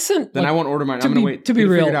 Because I sent Then like, I won't order mine. to I'm going to be- wait to be Get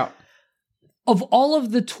it real, figured out. of all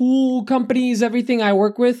of the tool companies, everything I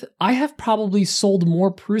work with, I have probably sold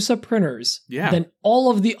more Prusa printers than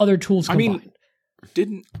all of the other tools I combined. mean,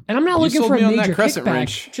 didn't and I'm not You looking sold for a me on major that crescent kickback.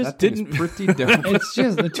 wrench. Just That thing's pretty dope. it's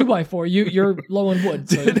just the 2x4. You're low on wood.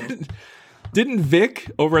 So didn't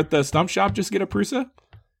Vic over at the stump shop just get a Prusa?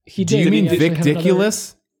 he Do did. you mean He actually had another-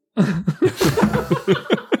 Vic-diculous?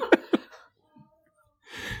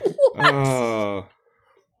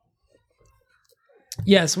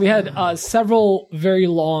 Yes, we had several very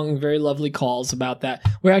long, very lovely calls about that.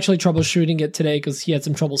 We're actually troubleshooting it today because he had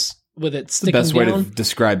some troubles with it The sticking best way down. to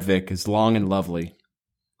describe Vic is long and lovely.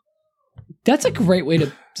 That's a great way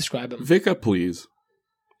to describe him. Vica, please.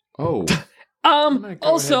 Oh. Go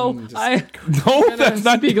Also, ahead and just- I No, that's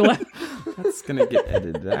not speak loud. That's going to get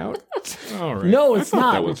edited out. All right. No, I it's thought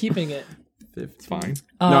not. that We're was- keeping it. It's fine.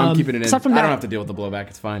 No, I'm keeping it in. I aside from don't that- have to deal with the blowback.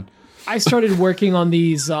 It's fine. I started working on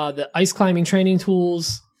these the ice climbing training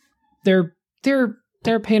tools. They're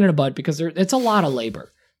a pain in the butt because it's a lot of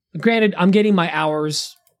labor. Granted, I'm getting my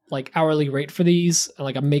hours, like hourly rate for these, and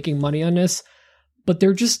like I'm making money on this. but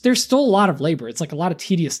there's still a lot of labor. It's like a lot of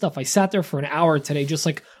tedious stuff. I sat there for an hour today just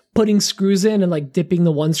like putting screws in and like dipping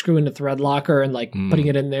the one screw into thread locker and like putting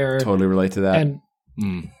it in there. Totally relate to that.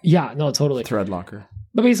 And yeah, no, totally. Thread locker.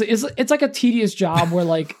 But basically, it's like a tedious job where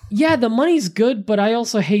like, yeah, the money's good, but I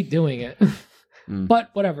also hate doing it. But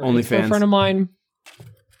whatever. OnlyFans. It's for a friend of mine.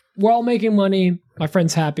 We're all making money. My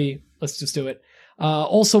friend's happy. Let's just do it.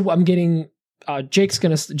 Also, I'm getting Jake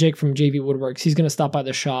from JV Woodworks. He's gonna stop by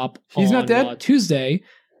the shop. He's not dead? Tuesday.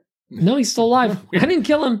 No, he's still alive. I didn't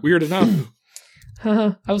kill him. Weird enough.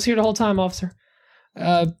 I was here the whole time, officer.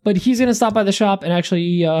 But he's gonna stop by the shop and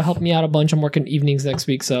actually help me out a bunch. I'm working evenings next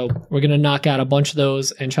week, so we're gonna knock out a bunch of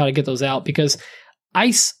those and try to get those out because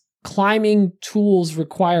ice climbing tools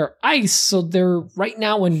require ice, so they're right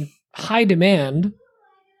now in high demand.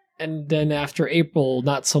 And then after April,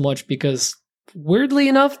 not so much because weirdly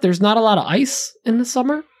enough, there's not a lot of ice in the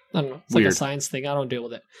summer. I don't know. It's like a science thing. I don't deal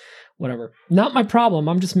with it. Whatever. Not my problem.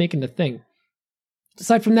 I'm just making the thing.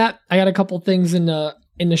 Aside from that, I got a couple things in the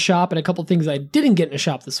shop and a couple things I didn't get in the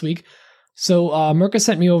shop this week. So Mirka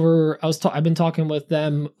sent me over. I've been talking with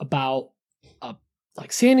them about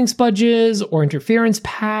like sanding spudges or interference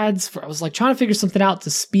pads. I was like trying to figure something out to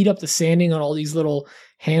speed up the sanding on all these little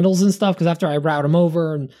handles and stuff. Because after I route them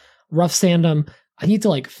over and rough sand them, I need to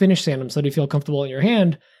like finish sand them so they feel comfortable in your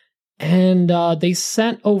hand. And they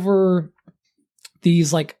sent over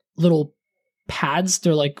these like little pads.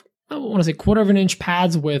 They're like, I want to say 1/4 of an inch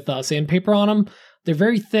pads with sandpaper on them. They're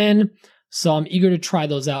very thin, so I'm eager to try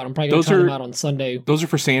those out. I'm probably going to try them out on Sunday. Those are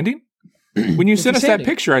for sanding? When you sent us that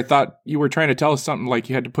picture, I thought you were trying to tell us something like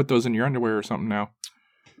you had to put those in your underwear or something now.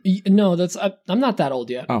 No, I'm not that old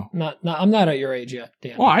yet. Oh. I'm not at your age yet,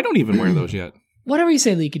 Dan. Well, I don't even wear those yet. Whatever you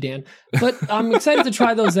say, Leaky Dan. But I'm excited to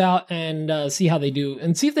try those out and see how they do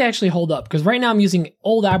and see if they actually hold up. Because right now I'm using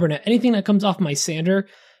old Abernet. Anything that comes off my sander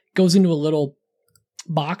goes into a little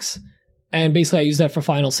box. And basically I use that for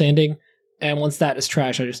final sanding. And once that is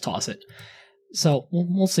trash, I just toss it. So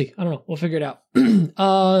we'll see. I don't know. We'll figure it out.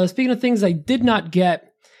 Speaking of things I did not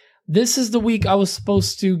get, this is the week I was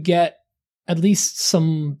supposed to get at least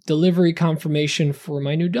some delivery confirmation for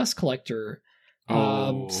my new dust collector.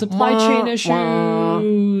 Supply chain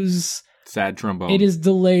issues. Sad trombone. It is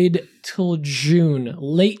delayed till June,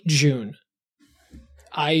 late June.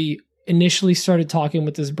 I initially started talking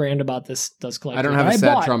with this brand about this dust collector. I don't have a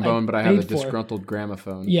sad trombone, but I have a disgruntled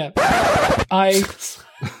gramophone. Yeah.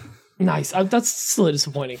 Nice. That's still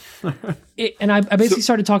disappointing. I basically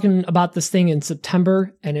started talking about this thing in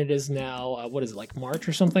September, and it is now, what is it, like March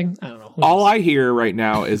or something? I don't know. All I hear right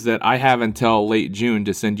now is that I have until late June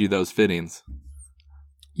to send you those fittings.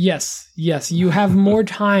 Yes. You have more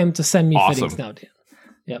time to send me Awesome. fittings now, Dan.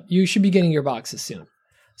 Yep. You should be getting your boxes soon.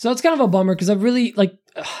 So it's kind of a bummer because I really,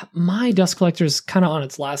 my dust collector is kind of on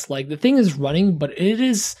its last leg. The thing is running, but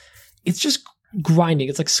it's just grinding.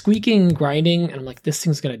 It's like squeaking and grinding, and I'm like, this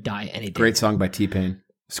thing's gonna die any day. Great song by T-Pain.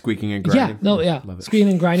 Squeaking and grinding. Yeah. Squeaking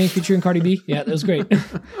and grinding featuring Cardi B. Yeah, that was great.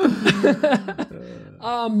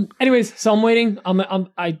 Anyways, so I'm waiting.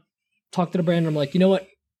 I talked to the brand. I'm like, you know what?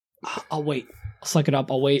 I'll wait. I'll suck it up.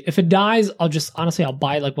 I'll wait. If it dies, I'll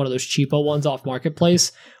buy like one of those cheapo ones off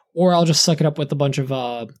Marketplace, or I'll just suck it up with a bunch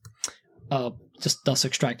of just dust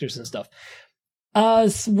extractors and stuff.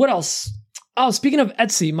 What else? Oh, speaking of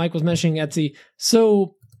Etsy, Mike was mentioning Etsy.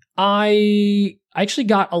 So I actually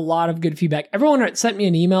got a lot of good feedback. Everyone sent me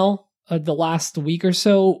an email the last week or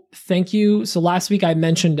so. Thank you. So last week I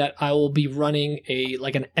mentioned that I will be running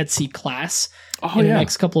an Etsy class in the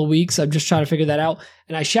next couple of weeks. I'm just trying to figure that out.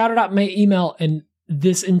 And I shouted out my email, and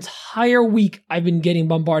this entire week I've been getting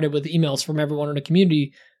bombarded with emails from everyone in the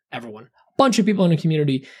community. A bunch of people in the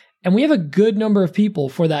community. And we have a good number of people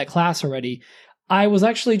for that class already. I was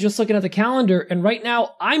actually just looking at the calendar, and right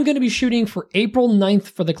now I'm going to be shooting for April 9th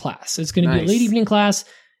for the class. It's going to be a late evening class.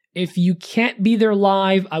 If you can't be there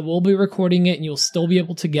live, I will be recording it and you'll still be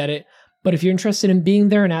able to get it. But if you're interested in being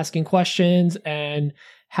there and asking questions and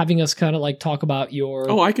having us kind of like talk about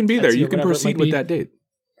your... Oh, I can be there. You can proceed with that date.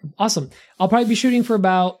 Awesome. I'll probably be shooting for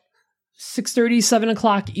about 6:30, 7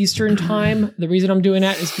 o'clock Eastern time. The reason I'm doing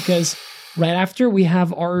that is because right after we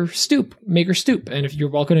have our Maker Stoop. And if you're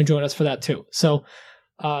welcome to join us for that too. So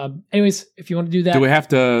anyways, if you want to do that, do we have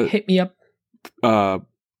to hit me up?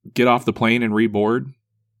 Get off the plane and reboard?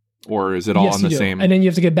 Or is it all on the same? And then you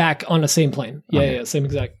have to get back on the same plane. Yeah, same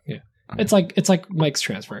exact. Yeah. Okay. It's like Mike's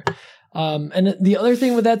transfer. And the other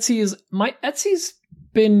thing with Etsy is my Etsy's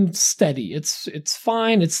been steady. It's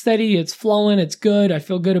fine. It's steady. It's flowing. It's good. I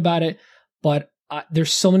feel good about it. But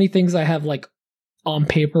there's so many things I have like on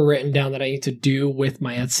paper written down that I need to do with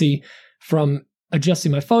my Etsy, from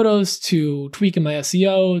adjusting my photos to tweaking my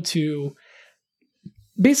SEO to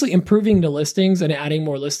basically improving the listings and adding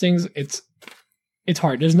more listings. It's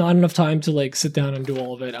hard. There's not enough time to like sit down and do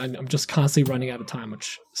all of it. I'm just constantly running out of time,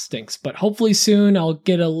 which stinks. But hopefully soon I'll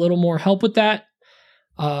get a little more help with that.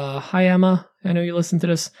 Hi, Emma. I know you listen to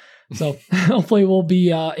this. So hopefully we'll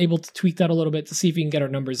be able to tweak that a little bit to see if we can get our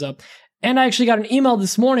numbers up. And I actually got an email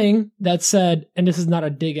this morning that said, and this is not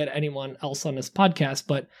a dig at anyone else on this podcast,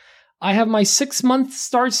 but I have my 6-month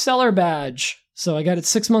Star Seller badge. So I got it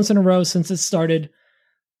 6 months in a row since it started.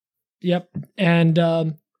 Yep.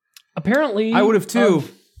 And apparently I would have too.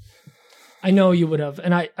 I know you would have.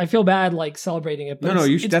 And I feel bad like celebrating it. But No,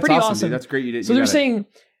 you should. it's That's pretty awesome. Dude. That's great. You did. So they're saying,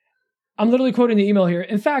 I'm literally quoting the email here.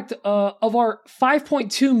 In fact, of our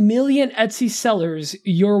 5.2 million Etsy sellers,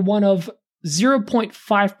 you're one of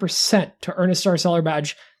 0.5% to earn a Star Seller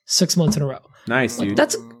badge 6 months in a row. Nice, dude.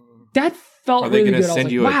 That felt Are they really going good. to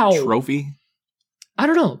send you wow. a trophy? I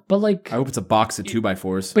don't know, but like, I hope it's a box of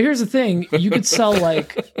 2x4s. but here's the thing: you could sell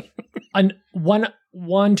like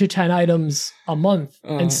one to 10 items a month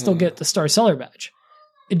and still get the Star Seller badge.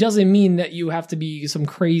 It doesn't mean that you have to be some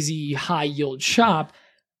crazy high yield shop.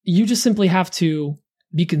 You just simply have to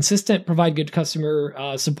be consistent, provide good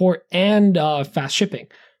customer support, and fast shipping.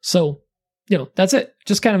 So, that's it.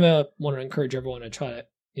 Just kind of want to encourage everyone to try to,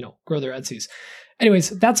 grow their Etsys.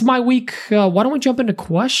 Anyways, that's my week. Why don't we jump into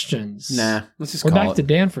questions? Nah, let's just We're call back it. to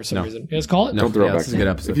Dan for some No. reason. You guys call it? No, Don't throw it yeah, back this is to a good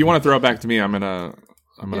me. episode. If you want to throw it back to me, I'm gonna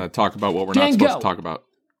talk about what we're Dan, not supposed go. to talk about.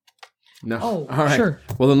 No. Oh, all right. sure.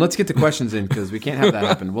 Well, then let's get the questions in because we can't have that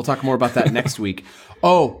happen. We'll talk more about that next week.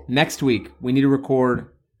 Oh, next week we need to record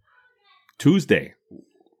Tuesday.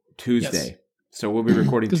 Tuesday. So we'll be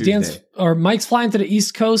recording Because Tuesday. Mike's flying to the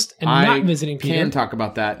East Coast and I not visiting Peter. can talk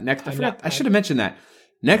about that next. I I'm forgot. not- I should have mentioned that.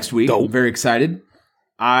 Next week, Go. I'm very excited.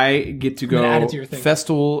 I get to gonna add go. it to your thing.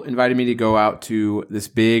 Festival invited me to go out to this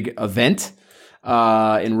big event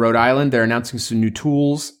in Rhode Island. They're announcing some new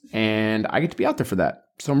tools, and I get to be out there for that.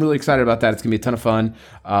 So I'm really excited about that. It's gonna be a ton of fun.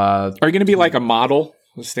 Are you going to be like a model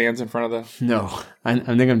who stands in front of the? No, I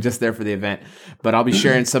think I'm just there for the event, but I'll be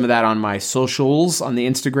sharing some of that on my socials on the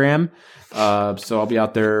Instagram. So I'll be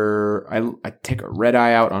out there. I take a red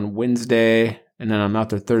eye out on Wednesday, and then I'm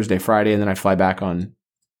out there Thursday, Friday, and then I fly back on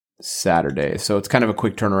Saturday. So it's kind of a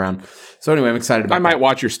quick turnaround. So anyway, I'm excited about I might that.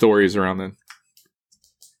 watch your stories around then.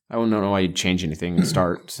 I don't know why you'd change anything and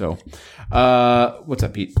start. So, what's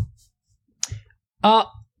up, Pete? I'm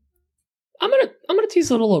gonna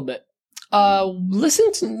tease it a little bit.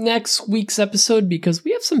 Listen to next week's episode because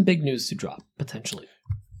we have some big news to drop potentially.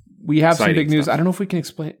 We have some Exciting big news. stuff. I don't know if we can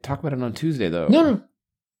talk about it on Tuesday though. No.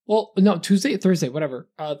 Well, no, Tuesday, Thursday, whatever.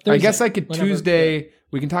 Thursday, I guess I could whenever- Tuesday.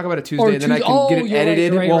 We can talk about it Tuesday, Or and then I Tuesday- can get it you're right,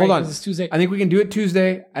 edited. you're right, well, you're hold right, on. 'cause it's Tuesday. I think we can do it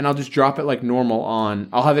Tuesday, and I'll just drop it like normal on.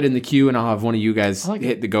 I'll have it in the queue, and I'll have one of you guys I like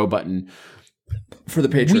hit the go button for the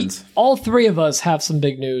We, patrons. all three of us have some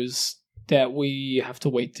big news that we have to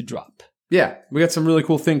wait to drop. Yeah, we got some really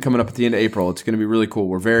cool thing coming up at the end of April. It's going to be really cool.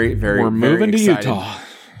 We're very, very, We're very moving to excited. Utah.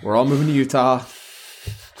 We're all moving to Utah.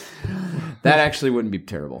 That actually wouldn't be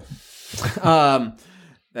terrible.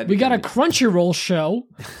 We got a Crunchyroll show,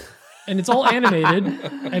 and it's all animated,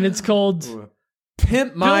 and it's called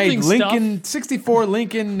Pimp My building Lincoln 64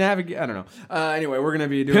 Lincoln Navigate. I don't know. Anyway, we're gonna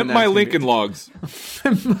be doing Pimp that. my It's gonna be- Lincoln Logs.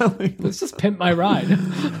 Pimp My Lincoln. Let's just pimp my ride.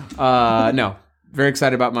 No, very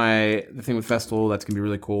excited about the thing with Festival. That's gonna be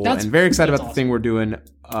really cool, That's- and very excited that's about the thing we're doing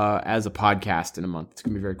as a podcast in a month. It's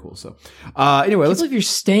gonna be very cool. So, anyway, I let's. believe you're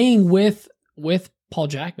staying with Paul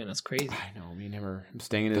Jackman. That's crazy. I know. We never. I'm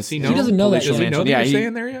staying in his. Does he his know? doesn't know that palatial yet. Does he know mansion. that Yeah, you're he,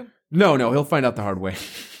 staying there yet? no, he'll find out the hard way.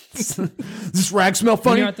 Does this rag smell When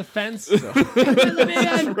funny? you're at the fence. Let me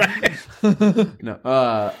in. No.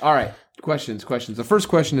 All right. Questions. The first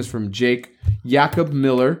question is from Jake Jakob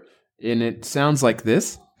Miller, and it sounds like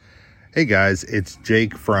this. Hey guys, it's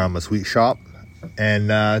Jake from A Sweet Shop,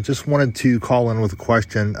 and just wanted to call in with a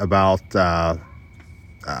question about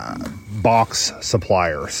box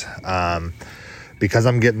suppliers. Because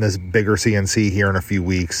I'm getting this bigger CNC here in a few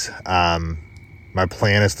weeks, my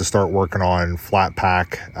plan is to start working on flat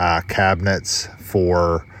pack cabinets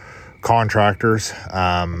for contractors,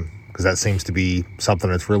 because that seems to be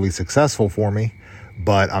something that's really successful for me,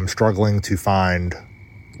 but I'm struggling to find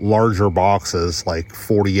larger boxes like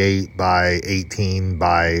 48 by 18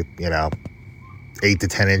 by 8 to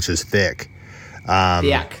 10 inches thick.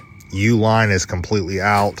 Uline is completely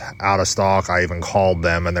out of stock. I even called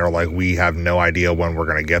them and they're like, we have no idea when we're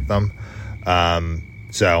going to get them.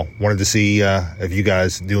 So wanted to see if you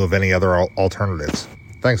guys knew of any other alternatives.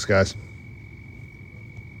 Thanks, guys.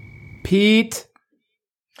 Pete.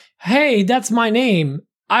 Hey, that's my name.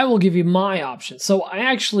 I will give you my option. So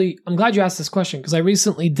I'm glad you asked this question because I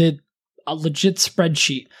recently did a legit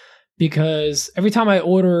spreadsheet because every time I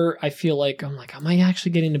order, I feel like, am I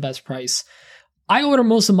actually getting the best price? I order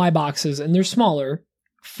most of my boxes, and they're smaller,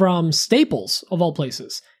 from Staples, of all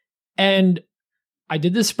places. And I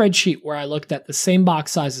did this spreadsheet where I looked at the same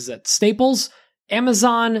box sizes at Staples,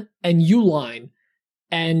 Amazon, and Uline.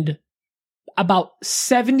 And about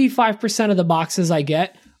 75% of the boxes I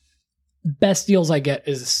get, best deals I get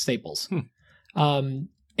is Staples.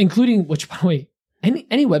 Including, which, by the way,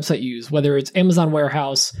 any website you use, whether it's Amazon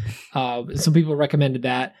Warehouse, some people recommended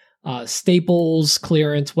that, Staples,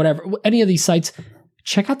 clearance, whatever, any of these sites,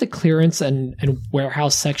 check out the clearance and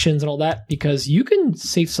warehouse sections and all that, because you can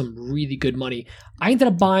save some really good money. I ended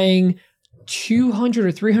up buying 200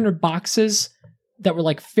 or 300 boxes that were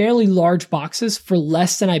like fairly large boxes for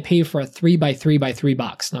less than I paid for a 3x3x3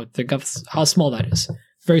 box. Now think of how small that is.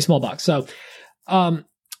 Very small box. So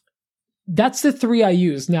that's the three I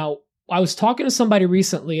use. Now, I was talking to somebody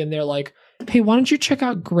recently and they're like, hey, why don't you check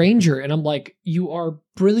out Grainger? And I'm like, you are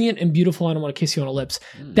brilliant and beautiful. I don't want to kiss you on the lips.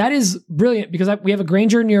 That is brilliant because we have a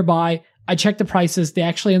Grainger nearby. I checked the prices. They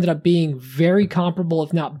actually ended up being very comparable,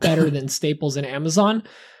 if not better than Staples and Amazon.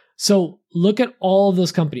 So look at all of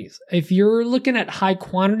those companies. If you're looking at high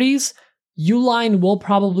quantities, Uline will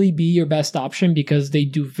probably be your best option because they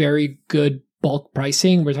do very good bulk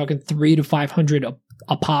pricing. We're talking $300 to $500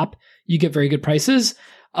 a pop. You get very good prices.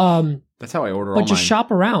 That's how I order all mine. But just shop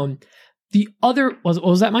around. The other, what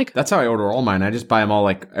was that, Mike? That's how I order all mine. I just buy them all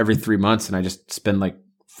like every 3 months and I just spend like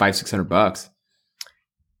 $500-$600.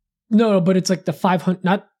 No, but it's like the 500,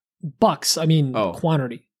 not bucks. I mean,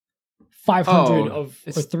 quantity. 500 or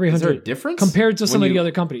 300. Is there a difference? Compared to some of the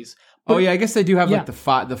other companies. But, yeah, I guess they do have like the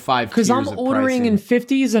five because I'm ordering in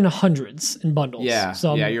 50s and 100s in bundles. Yeah,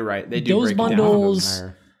 so yeah, you're right. They do those break bundles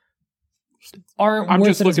down. aren't I'm worth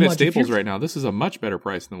just it looking as at much. Staples right now. This is a much better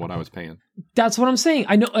price than what I was paying. That's what I'm saying.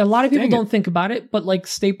 I know a lot of people don't think about it, but like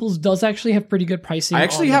Staples does actually have pretty good pricing. I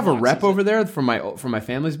actually have a rep boxes. over there from my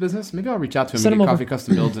family's business. Maybe I'll reach out to him Send and him get over. Coffee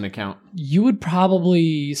Custom Builds an account. You would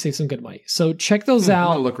probably save some good money. So check those I'm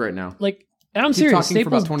out. gonna look right now. Like, and I'm Keep serious. talking for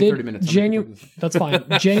about Staples 20-30 minutes. That's fine.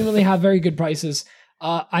 Genuinely have very good prices.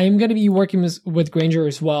 I am going to be working with Grainger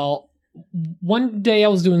as well. One day I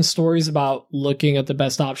was doing stories about looking at the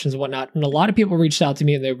best options and whatnot, and a lot of people reached out to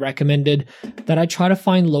me and they recommended that I try to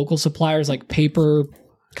find local suppliers like paper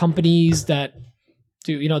companies that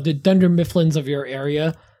do, the Dunder Mifflins of your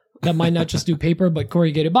area that might not just do paper, but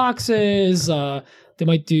corrugated boxes. They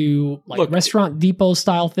might do Restaurant Depot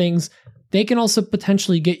style things. They can also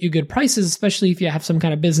potentially get you good prices, especially if you have some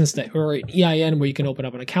kind of business or an EIN where you can open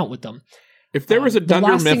up an account with them. If there was a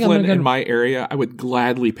Dunder Mifflin in my area, I would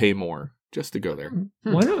gladly pay more just to go there.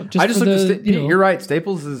 Why not? I just looked at you're right.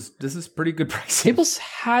 Staples this is pretty good pricing. Staples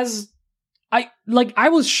has I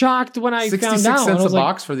was shocked when I found out. 66 cents a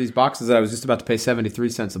box for these boxes that I was just about to pay 73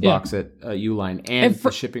 cents a box at Uline, and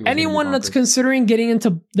for the shipping. Anyone that's considering getting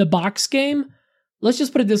into the box game, let's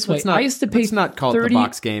just put it this way: I used to pay. Let's not call it the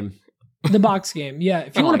box game. The box game, yeah.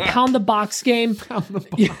 If you want to pound the box game, I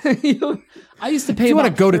used to pay. If you want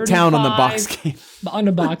to go to town on the box game, on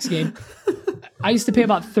the box game, I used to pay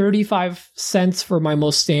about 35 cents for my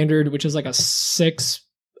most standard, which is like a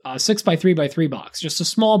 6x3x3 box, just a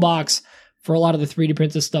small box for a lot of the 3D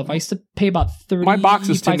printed stuff. I used to pay about 30. My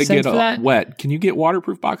boxes tend to get wet. Can you get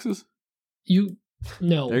waterproof boxes?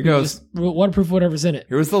 No. There it goes. Waterproof, whatever's in it.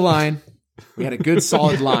 Here was the line. We had a good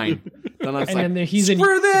solid line. Then I was and then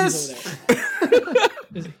screw this.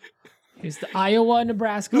 Here's the Iowa,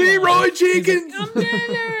 Nebraska. Leroy Jenkins.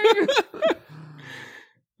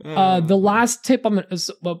 The last tip what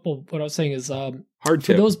I was saying is hard tip.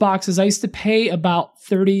 For those boxes, I used to pay about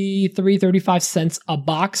 35 cents a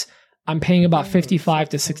box. I'm paying about 55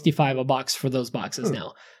 to 65 a box for those boxes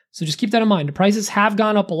now. So just keep that in mind. The prices have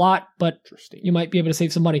gone up a lot, but you might be able to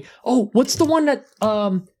save some money. Oh, what's the one that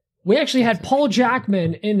we actually had Paul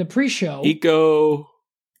Jackman in the pre-show? Eco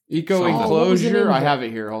Enclosure. I have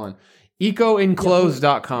it here. Hold on.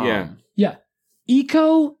 Ecoenclose.com. Yeah.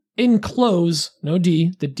 Eco Enclose, no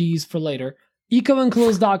D, the D's for later.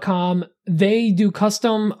 Ecoenclose.com. They do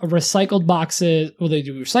custom recycled boxes. Well, they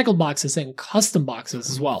do recycled boxes and custom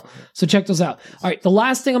boxes as well. So check those out. All right. The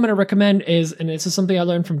last thing I'm going to recommend is, and this is something I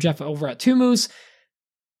learned from Jeff over at Two Moose,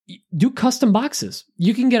 do custom boxes.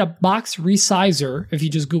 You can get a box resizer if you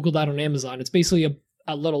just Google that on Amazon. It's basically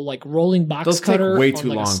a little like rolling box Those cutter take way on too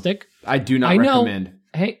like long. A stick. I do not recommend.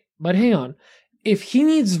 Hey, but hang on. If he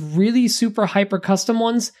needs really super hyper custom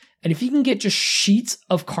ones, and if he can get just sheets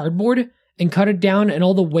of cardboard and cut it down and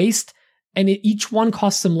all the waste, and each one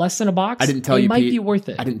costs him less than a box, I didn't tell you, it might Pete, be worth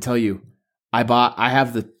it. I didn't tell you. I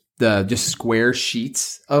have the just square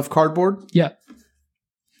sheets of cardboard. Yeah.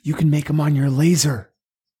 You can make them on your laser.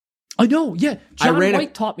 I know, yeah. John ran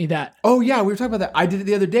White taught me that. Oh yeah, we were talking about that. I did it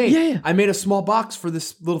the other day. Yeah. I made a small box for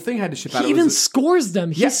this little thing I had to ship out. He even scores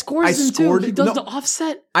them. He scores them too. He does the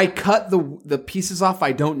offset. I cut the pieces off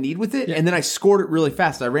I don't need with it, and then I scored it really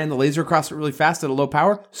fast. I ran the laser across it really fast at a low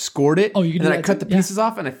power, scored it, you can and then I cut the pieces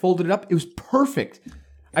off and I folded it up. It was perfect.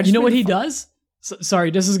 You know what he does? Sorry,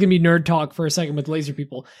 this is going to be nerd talk for a second with laser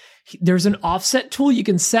people. There's an offset tool you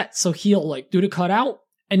can set so he'll like do the cutout,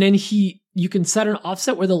 and then you can set an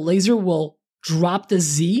offset where the laser will drop the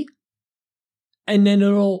Z, and then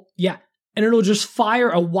it'll just fire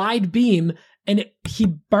a wide beam, and he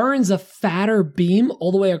burns a fatter beam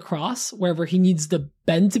all the way across wherever he needs the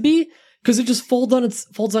bend to be, because it just folds on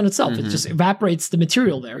itself. It just evaporates the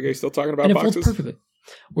material there. Are you still talking about and boxes? It folds perfectly.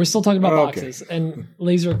 We're still talking about boxes and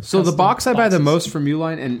laser. So the box I buy the most from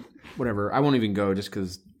Uline, and whatever, I won't even go just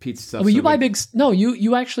because Pete's stuff. You buy big. No,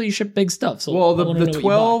 you actually ship big stuff. So well, the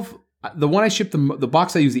 12, the one I ship the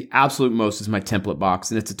box I use the absolute most is my template box,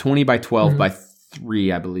 and it's a 20 by 12 by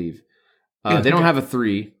 3, I believe. They don't have a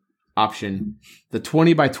 3 option. The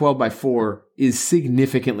 20 by 12 by 4 is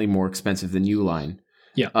significantly more expensive than Uline.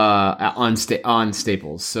 Yeah. On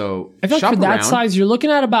Staples. So I feel like for that size, you're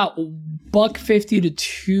looking at about $150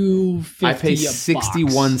 to $250. I pay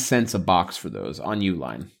 61 cents a box for those on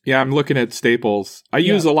Uline. Yeah, I'm looking at Staples. I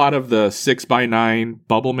use a lot of the 6x9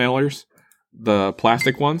 bubble mailers, the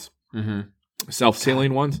plastic ones,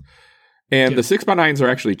 self-sealing ones. And the 6x9s are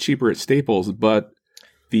actually cheaper at Staples, but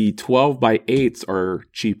the 12x8s are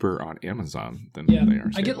cheaper on Amazon than they are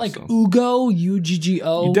Staples. I get like Ugo,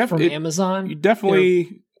 UGGO from Amazon. You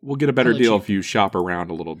definitely will get a better deal if you shop around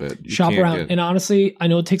a little bit. Shop around. And honestly, I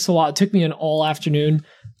know it takes a while. It took me an all afternoon.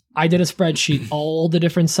 I did a spreadsheet, all the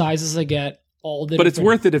different sizes I get, all the. But it's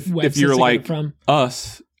worth it if you're like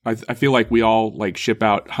us. I feel like we all like ship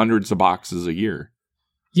out hundreds of boxes a year.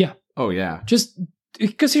 Yeah. Oh yeah. Just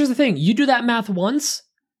because here's the thing: you do that math once,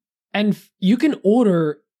 and you can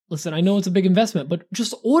order. Listen, I know it's a big investment, but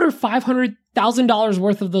just order $500,000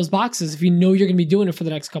 worth of those boxes if you know you're going to be doing it for the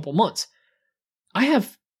next couple months. I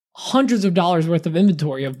have hundreds of dollars worth of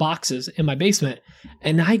inventory of boxes in my basement,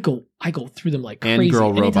 and I go through them like crazy. And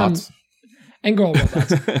girl robots.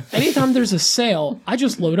 Anytime there's a sale, I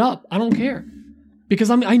just load up. I don't care because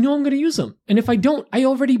I know I'm going to use them, and if I don't, I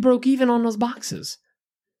already broke even on those boxes.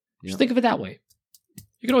 Just think of it that way.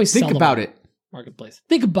 You can always think about it. Marketplace.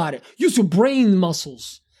 Think about it. Use your brain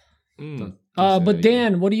muscles. But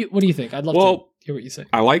Dan, what do you think? I'd love to hear what you say.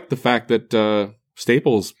 I like the fact that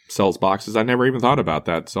Staples sells boxes. I never even thought about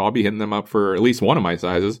that, so I'll be hitting them up for at least one of my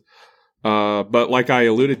sizes. But like I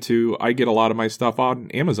alluded to, I get a lot of my stuff on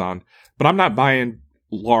Amazon, but I'm not buying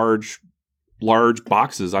large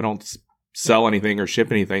boxes. I don't sell anything or ship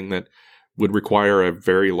anything that would require a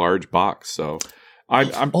very large box. So I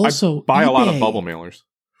buy eBay. a lot of bubble mailers.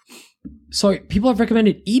 Sorry, people have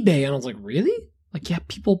recommended eBay, and I was like, really? Like, yeah,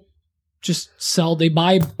 people just they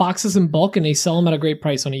buy boxes in bulk and they sell them at a great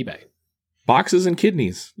price on eBay. Boxes and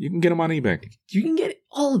kidneys. You can get them on eBay. You can get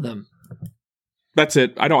all of them. That's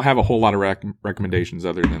it. I don't have a whole lot of recommendations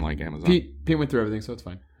other than like Amazon. Pete went through everything, so it's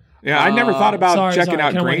fine. Yeah, I never thought about checking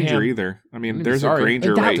out Grainger either. I mean, there's a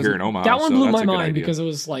Grainger right here in Omaha. That one blew my mind because it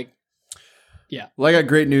was like, yeah. Well, I got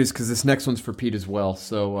great news because this next one's for Pete as well.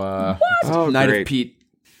 So, Night of Pete.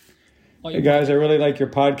 Hey guys, I really like your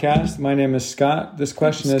podcast. My name is Scott. This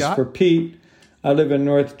question is for Pete. I live in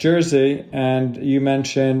North Jersey, and you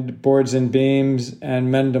mentioned Boards and Beams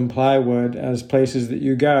and Mendham Plywood as places that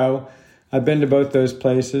you go. I've been to both those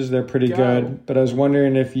places. They're pretty good. But I was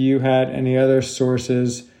wondering if you had any other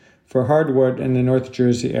sources for hardwood in the North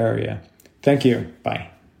Jersey area. Thank you.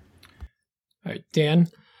 Bye. All right, Dan.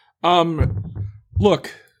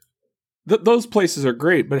 Look, those places are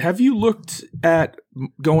great, but have you looked at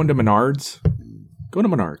going to Menards? Go to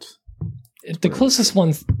Menards. The closest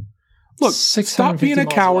one's look. Stop being a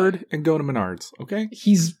coward and go to Menards. Okay.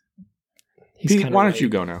 He's Pete, why don't you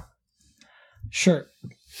go now? Sure.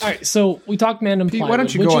 All right. So we talked Mendham Plywood. Why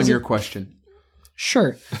don't you go on your question?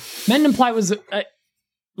 Sure. Mendham Plywood was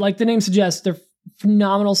like the name suggests. They're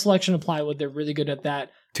phenomenal selection of plywood. They're really good at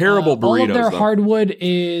that. Terrible burritos. All of their hardwood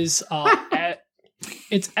is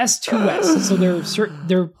it's S2S. So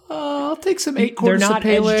they're I'll take some 8 quarters of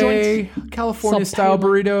Pele, California style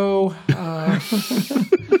burrito.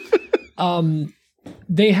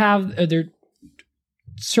 They have their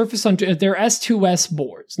surface on they're S2S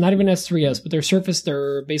boards, not even S3S, but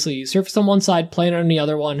they're basically surface on one side, plain on the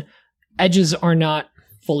other one. Edges are not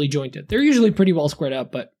fully jointed. They're usually pretty well squared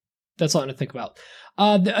up, but that's something to think about.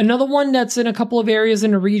 Another one that's in a couple of areas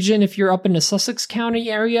in the region, if you're up in the Sussex County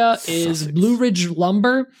area, is Blue Ridge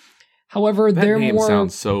Lumber. However, that name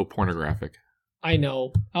sounds so pornographic. I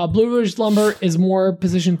know. Blue Ridge Lumber is more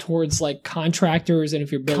positioned towards like contractors, and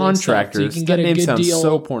if you're building stuff, so you can get a good deal.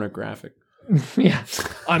 So pornographic. Yeah,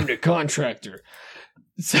 I'm the contractor.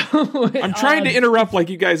 So I'm trying to interrupt like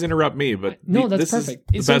you guys interrupt me, but no, that's perfect.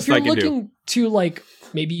 Is so the best if you're I can looking to like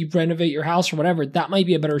maybe renovate your house or whatever, that might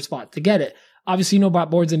be a better spot to get it. Obviously, you know about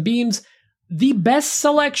Boards and Beams. The best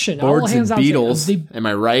selection. Boards and Beetles. Am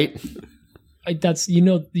I right? That's,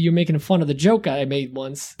 you're making fun of the joke I made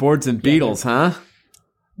once. Boards and Beetles, huh?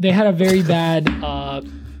 They had a very bad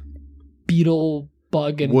beetle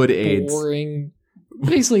bug and wood AIDS. Boring,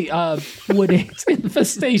 basically wood AIDS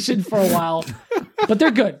infestation for a while. But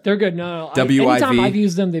they're good. They're good. No. Anytime I've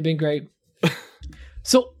used them, they've been great.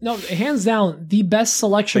 So, no, hands down, the best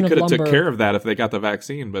selection of lumber. They could have took care of that if they got the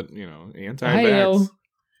vaccine, but, anti-vax.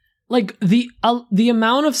 Like the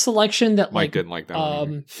amount of selection that Mike didn't like that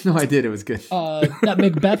one. No, I did. It was good. That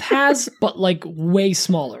Macbeth has, but like way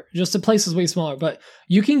smaller. Just the place is way smaller. But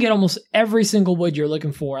you can get almost every single wood you're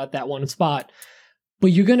looking for at that one spot.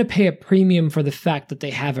 But you're going to pay a premium for the fact that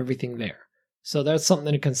they have everything there. So that's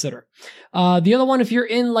something to consider. The other one, if you're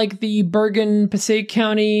in like the Bergen, Passaic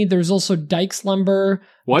County, there's also Dykes Lumber.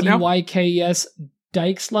 What now? DYKES,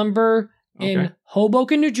 Dykes Lumber. Okay. In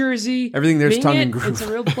Hoboken, New Jersey. Everything there's tongue and groove. It's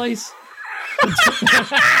a real place.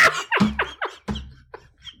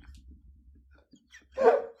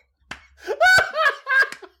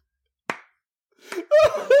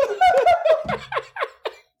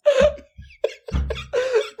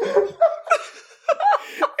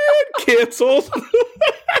 Canceled. What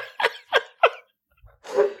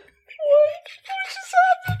just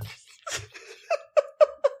happened?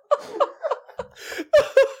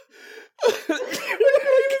 I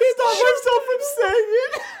can't stop myself from saying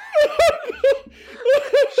it.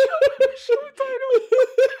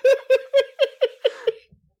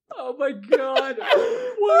 Oh my god.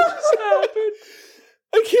 What just happened?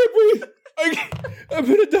 I can't breathe. I'm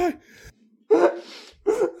gonna die.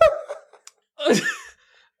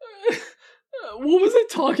 What was I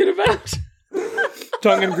talking about?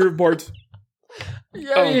 Tongue and groove boards.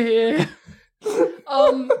 Yeah.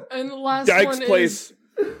 And the last Dykes one Place. is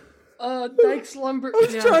Dykes Lumber. I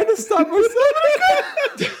was trying to stop myself.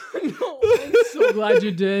 No, I'm so glad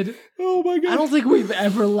you did. Oh my god. I don't think we've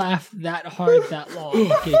ever laughed that hard that long.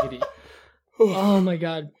 Giggity. Oh my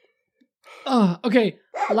god. Okay,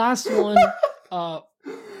 last one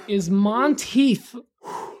is Monteith.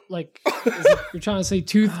 Like, you're trying to say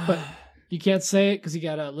tooth, but you can't say it because you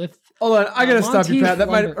gotta lift. Hold on, I gotta stop you, Pat.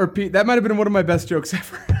 Pete, that might have been one of my best jokes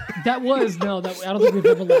ever. I don't think we've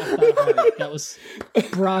ever laughed that hard. That was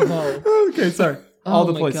bravo. Okay, sorry. All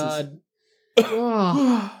the places. God.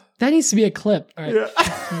 Oh, that needs to be a clip. All right,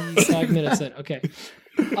 5 minutes in. Okay.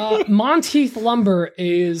 Monteith Lumber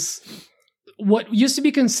is what used to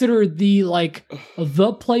be considered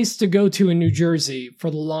the place to go to in New Jersey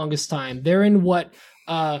for the longest time. They're in what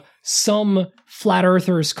some flat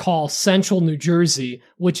earthers call central New Jersey,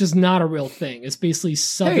 which is not a real thing. It's basically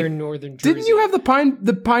southern northern Jersey. Didn't you have the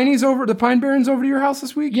Pine Barrens over to your house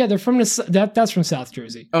this week? Yeah, they're from that's from South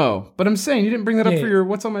Jersey. Oh, but I'm saying you didn't bring that up for your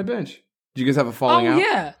What's on My Bench. Did you guys have a falling out? Oh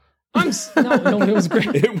yeah. No, it was great.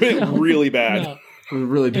 It went really bad. No, it was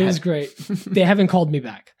really bad. It was great. They haven't called me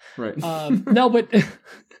back. Right. No, but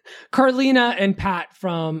Carlina and Pat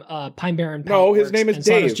from Pine Barren. No, his name is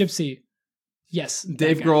Dave. Gypsy. Yes,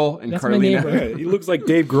 Dave Grohl and That's Carlina. Yeah, he looks like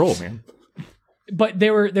Dave Grohl, man. But they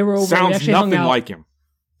were over. Sounds nothing like him.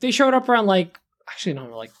 They showed up around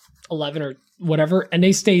 11 or whatever, and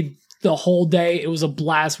they stayed the whole day. It was a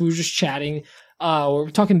blast. We were just chatting. We were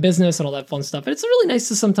talking business and all that fun stuff. And it's really nice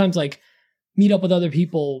to sometimes meet up with other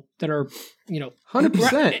people that are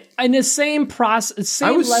 100% in the same process. Same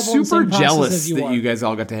I was level, super same jealous you that you guys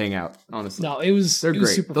all got to hang out. Honestly, no, it was great.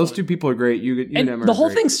 Super Those fun. two people are great. You and them are the whole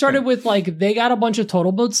great. thing started with they got a bunch of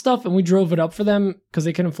Total Boat stuff, and we drove it up for them because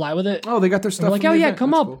they couldn't fly with it. Oh, they got their stuff. We're like, from oh the yeah, event.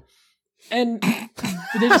 come That's up. cool. And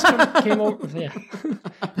they just came over. Yeah,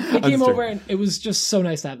 they came over, and it was just so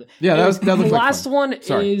nice to have them. Yeah, that looked the like last fun. one.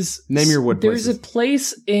 Sorry. Is Name your wood There's places. a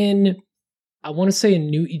place in, I want to say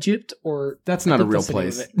in New Egypt, or that's not a real that's the name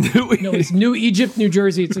of place. it. No, it's New Egypt, New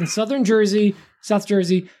Jersey. It's in southern Jersey, South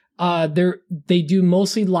Jersey. They do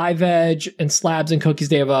mostly live edge and slabs and cookies.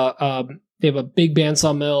 They have a big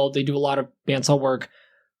bandsaw mill. They do a lot of bandsaw work.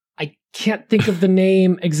 I can't think of the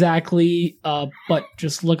name exactly, but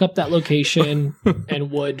just look up that location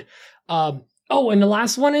and wood. And the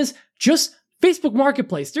last one is just Facebook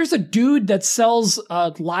Marketplace. There's a dude that sells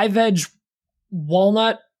live edge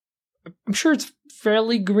walnut. I'm sure it's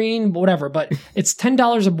fairly green, whatever, but it's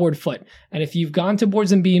 $10 a board foot. And if you've gone to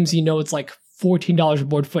Boards and Beams, it's $14 a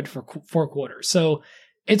board foot for 4 quarters. So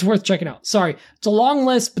It's worth checking out. Sorry, it's a long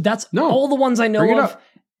list, but that's all the ones I know of.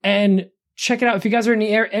 And check it out if you guys are in the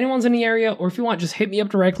area. Anyone's in the area, or if you want, just hit me up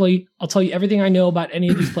directly. I'll tell you everything I know about any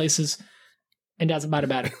of these places, and that's about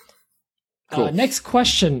it. Cool. Next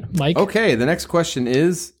question, Mike. Okay, the next question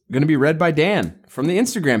is going to be read by Dan from the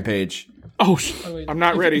Instagram page. Oh, I'm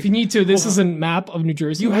not ready. If you need to, this is a map of New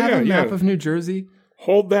Jersey. You have a map of New Jersey?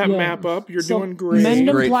 Hold that map up. You're doing great.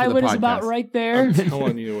 Mendham Plywood is about right there. I'm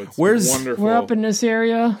telling you, it's wonderful. We're up in this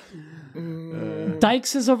area.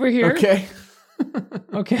 Dykes is over here. Okay.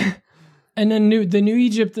 Okay. And then the New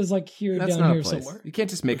Egypt is like here, That's down not here a place. somewhere. You can't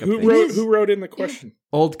just make up Who wrote in the question?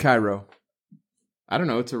 Old Cairo. I don't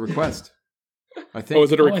know. It's a request. I think. Oh,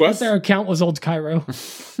 is it a request? I thought their account was Old Cairo.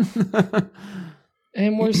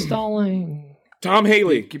 And we're stalling. Tom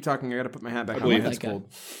Haley. Keep talking. I got to put my hat back on. My head's cold.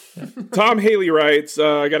 Tom Haley writes,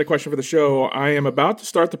 I got a question for the show. I am about to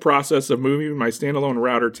start the process of moving my standalone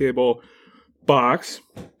router table box,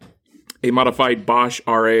 a modified Bosch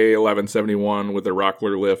RA1171 with a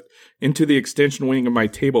Rockler lift, into the extension wing of my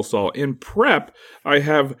table saw. In prep, I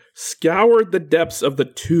have scoured the depths of the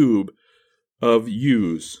tube of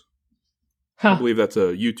U's. I believe that's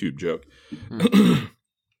a YouTube joke.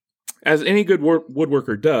 As any good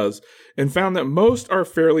woodworker does, and found that most are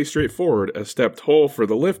fairly straightforward. A stepped hole for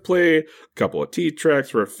the lift plate, a couple of T-tracks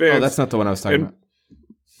for a fence. Oh, that's not the one I was talking about.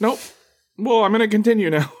 Nope. Well, I'm going to continue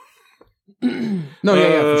now. No,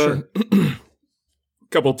 yeah, for sure.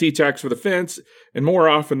 Couple T-tacks for the fence, and more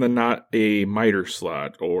often than not, a miter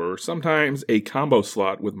slot, or sometimes a combo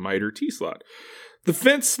slot with miter T-slot. The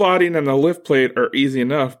fence slotting and the lift plate are easy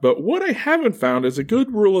enough, but what I haven't found is a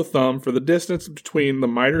good rule of thumb for the distance between the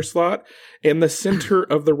miter slot and the center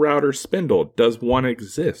of the router spindle. Does one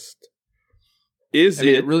exist? Is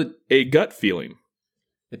it really a gut feeling?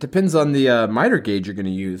 It depends on the miter gauge you're going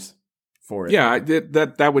to use for it. Yeah,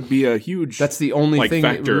 that would be a huge. That's the only thing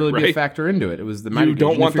factor, that would really right? be a factor into it. It was the miter gauge. You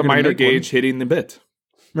don't want the miter gauge hitting the bit,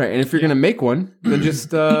 right? And if you're going to make one, then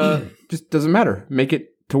just doesn't matter. Make it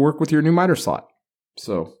to work with your new miter slot.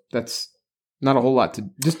 So that's not a whole lot to.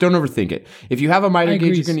 Just don't overthink it. If you have a miter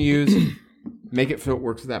gauge you're going to use, make it so it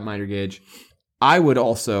works with that miter gauge. I would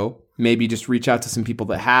also maybe just reach out to some people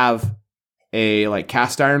that have a like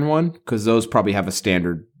cast iron one, because those probably have a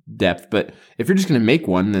standard depth. But if you're just going to make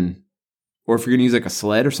one, then, or if you're going to use like a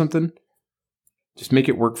sled or something, just make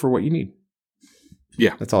it work for what you need.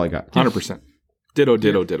 Yeah, that's all I got. 100%.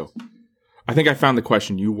 Ditto. I think I found the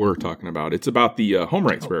question you were talking about. It's about the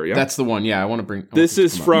HomeRite sprayer, yeah? That's the one, yeah. I want to bring... This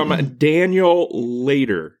is from Daniel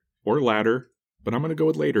Later, or Ladder, but I'm going to go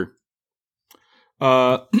with Later.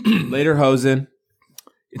 Later Hosen.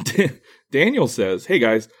 Daniel says, hey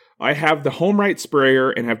guys, I have the HomeRite sprayer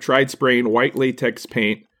and have tried spraying white latex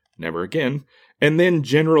paint, never again, and then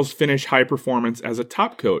General's Finish High Performance as a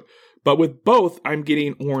top coat. But with both, I'm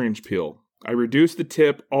getting orange peel. I reduced the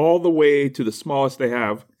tip all the way to the smallest they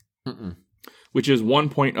have, which is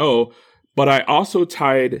 1.0, but I also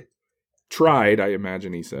tried, I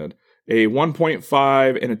imagine he said, a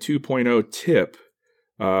 1.5 and a 2.0 tip.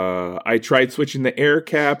 I tried switching the air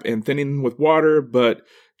cap and thinning with water, but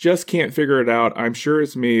just can't figure it out. I'm sure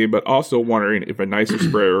it's me, but also wondering if a nicer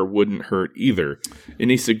sprayer wouldn't hurt either.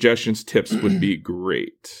 Any suggestions, tips would be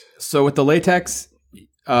great. So with the latex,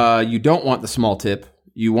 you don't want the small tip.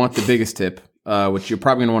 You want the biggest tip, which you're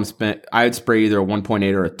probably going to want to spend. I'd spray either a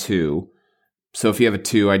 1.8 or a 2. So if you have a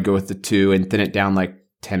 2, I'd go with the 2 and thin it down like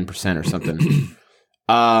 10% or something.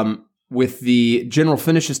 With the General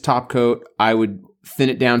Finishes top coat, I would thin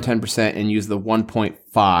it down 10% and use the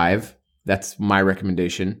 1.5. That's my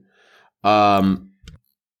recommendation. The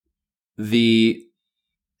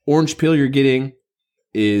orange peel you're getting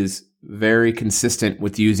is very consistent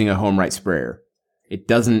with using a HomeRite sprayer. It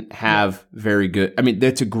doesn't have very good... I mean,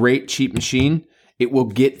 that's a great cheap machine. It will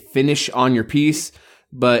get finish on your piece,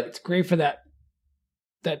 but... It's great for that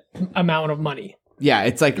amount of money. Yeah,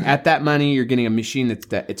 it's like at that money, you're getting a machine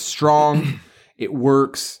it's strong, it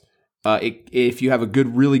works. If you have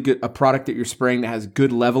a product that you're spraying that has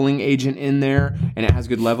good leveling agent in there, and it has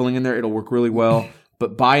good leveling in there, it'll work really well.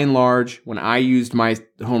 But by and large, when I used my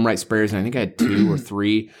HomeRite sprayers, and I think I had 2 or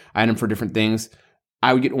 3, I had them for different things,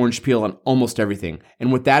 I would get orange peel on almost everything.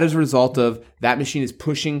 And what that is a result of, that machine is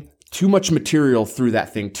pushing too much material through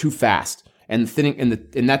that thing too fast. And thinning,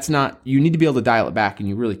 and that's not, you need to be able to dial it back, and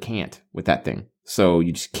you really can't with that thing. So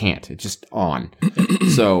you just can't. It's just on.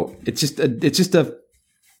 So it's just a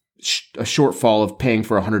shortfall of paying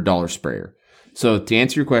for a $100 sprayer. So to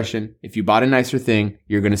answer your question, if you bought a nicer thing,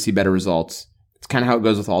 you're going to see better results. It's kind of how it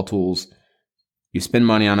goes with all tools. You spend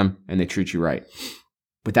money on them, and they treat you right.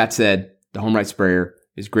 With that said, the HomeRite sprayer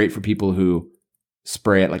is great for people who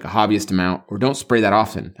spray at like a hobbyist amount, or don't spray that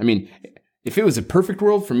often. I mean, if it was a perfect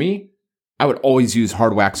world for me, I would always use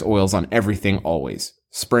hard wax oils on everything, always.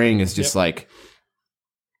 Spraying is just like,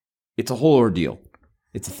 it's a whole ordeal.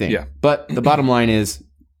 It's a thing. Yeah. But the bottom line is,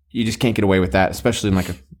 you just can't get away with that, especially in like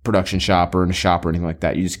a production shop or in a shop or anything like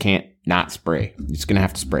that. You just can't not spray. You're just going to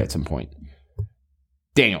have to spray at some point.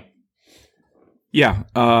 Daniel. Yeah.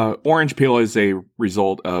 Orange peel is a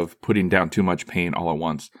result of putting down too much paint all at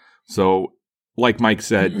once. So, like Mike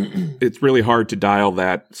said, it's really hard to dial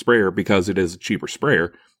that sprayer because it is a cheaper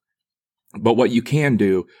sprayer. But what you can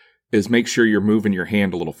do is make sure you're moving your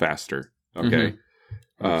hand a little faster. Okay.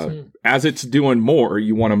 As it's doing more,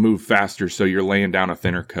 you want to move faster so you're laying down a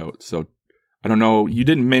thinner coat. So I don't know. You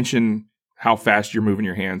didn't mention how fast you're moving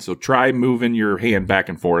your hand. So try moving your hand back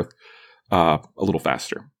and forth a little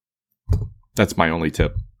faster. That's my only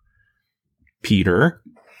tip. Peter?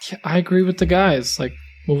 Yeah, I agree with the guys. Like,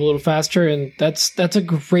 move a little faster, and that's a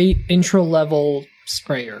great intro level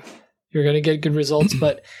sprayer. You're going to get good results,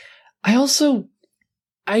 but I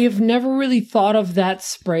have never really thought of that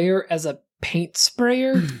sprayer as a paint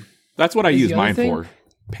sprayer. That's what I use mine for.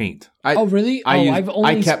 Paint. Oh, really? I've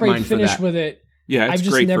only sprayed finish with it. Yeah, I've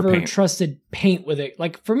just never trusted paint with it.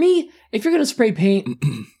 Like, for me, if you're going to spray paint,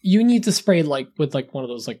 you need to spray like with like one of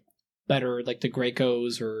those like better, like the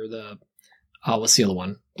Gracos or the, what's the other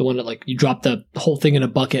one? The one that like you drop the whole thing in a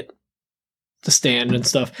bucket to stand and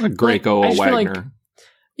stuff. A Graco, a Wagner.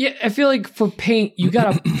 Yeah, I feel like for paint, you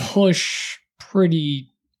got to push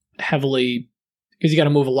pretty heavily because you got to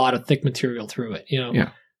move a lot of thick material through it, you know?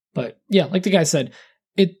 Yeah. But yeah, like the guy said,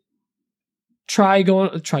 try going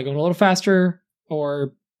a little faster,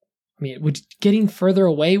 or I mean, getting further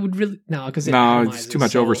away would really because it's too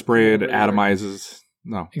much overspray. It atomizes.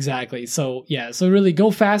 No, exactly. So yeah, so really go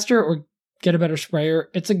faster or get a better sprayer.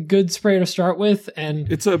 It's a good sprayer to start with,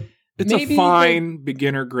 and it's a fine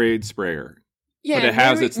beginner grade sprayer. Yeah, but it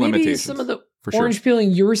has its limitations. Maybe some of the orange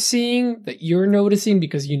peeling you're seeing that you're noticing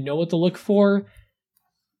because you know what to look for.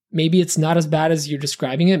 Maybe it's not as bad as you're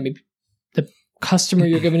describing it. Maybe the customer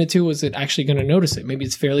you're giving it to is actually going to notice it. Maybe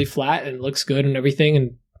it's fairly flat and looks good and everything,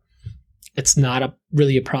 and it's not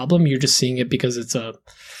really a problem. You're just seeing it because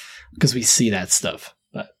because we see that stuff.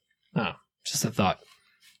 But just a thought.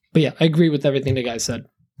 But yeah, I agree with everything the guy said.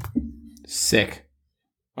 Sick.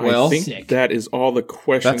 Well, I think that is all the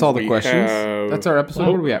questions. That's all the questions. That's our episode.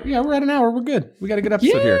 What are we at? Yeah, we're at an hour. We're good. We got a good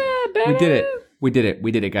episode here. Baby. We did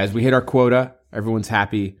it, guys. We hit our quota. Everyone's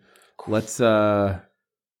happy. Let's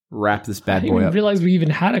wrap this bad boy up. I didn't realize we even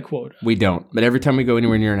had a quota. We don't. But every time we go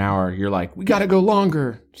anywhere near an hour, you're like, we got to go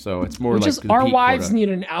longer. So it's more like our wives need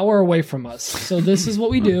an hour away from us. So this is what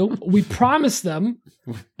we do. We promise them,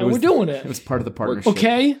 and we're doing it. It was part of the partnership.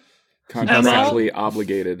 Okay? Contractually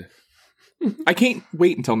obligated. I can't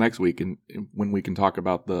wait until next week and when we can talk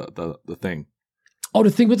about the thing. Oh, the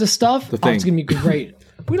thing with the stuff? The thing. It's going to be great.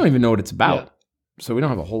 We don't even know what it's about. So we don't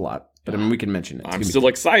have a whole lot. But I mean, we can mention it. I'm still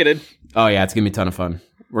excited. Oh, yeah. It's going to be a ton of fun.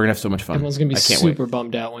 We're going to have so much fun. Everyone's going to be super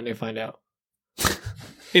bummed out when they find out.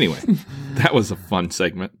 Anyway, that was a fun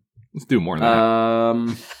segment. Let's do more than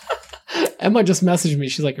that. Emma just messaged me.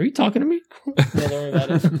 She's like, "Are you talking to me?" No, don't worry about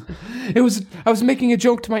it. I was making a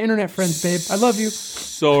joke to my internet friends, babe. I love you.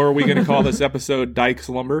 So are we going to call this episode Dykes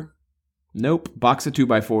Lumber? Nope. Box of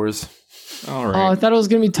 2x4s. All right. Oh, I thought it was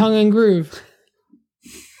going to be Tongue and Groove.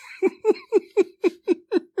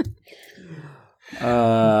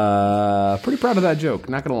 Pretty proud of that joke,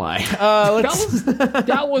 not gonna lie.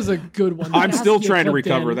 That was a good one. I'm still trying to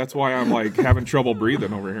recover. That's why I'm like having trouble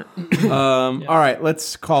breathing over here. All right,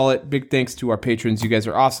 let's call it. Big thanks to our patrons. You guys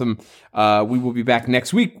are awesome. We will be back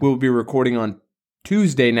next week. We'll be recording on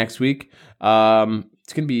Tuesday next week. It's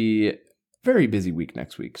gonna be a very busy week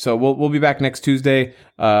next week. So we'll be back next Tuesday.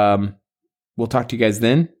 We'll talk to you guys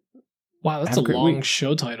then. Wow, that's a long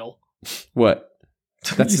show title. What?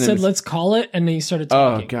 You said let's call it, and then you started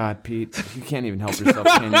talking. Oh God, Pete, you can't even help yourself,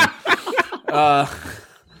 can you?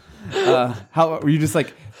 How were you just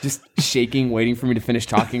shaking, waiting for me to finish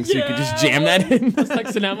talking so you could just jam that in? I was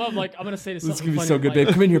texting Emma. I'm like, I'm gonna say this. This is gonna be so good, babe.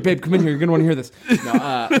 Come in here, babe. Come in here. You're gonna want to hear this. No,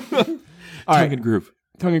 all right. Tongue and Groove.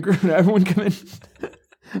 Tongue and Groove. Everyone, come in.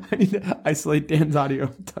 I need to isolate Dan's audio.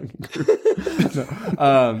 Tongue and Groove.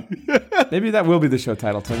 No. Maybe that will be the show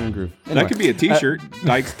title. Tongue and Groove. Anyway, that could be a T-shirt.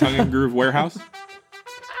 Dykes Tongue and Groove Warehouse.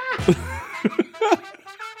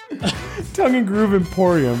 Tongue and Groove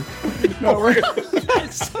Emporium. No,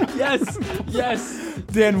 yes.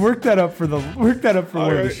 Dan, work that up for one of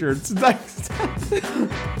the shirts. Got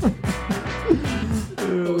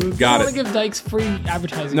it. I want to give Dykes free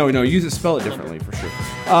advertising. No, spell it differently for sure.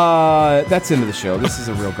 That's the end of the show. This is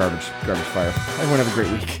a real garbage fire. Everyone have a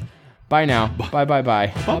great week. Bye now. Bye.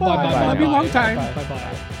 Bye. Love you long time.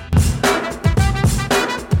 Bye.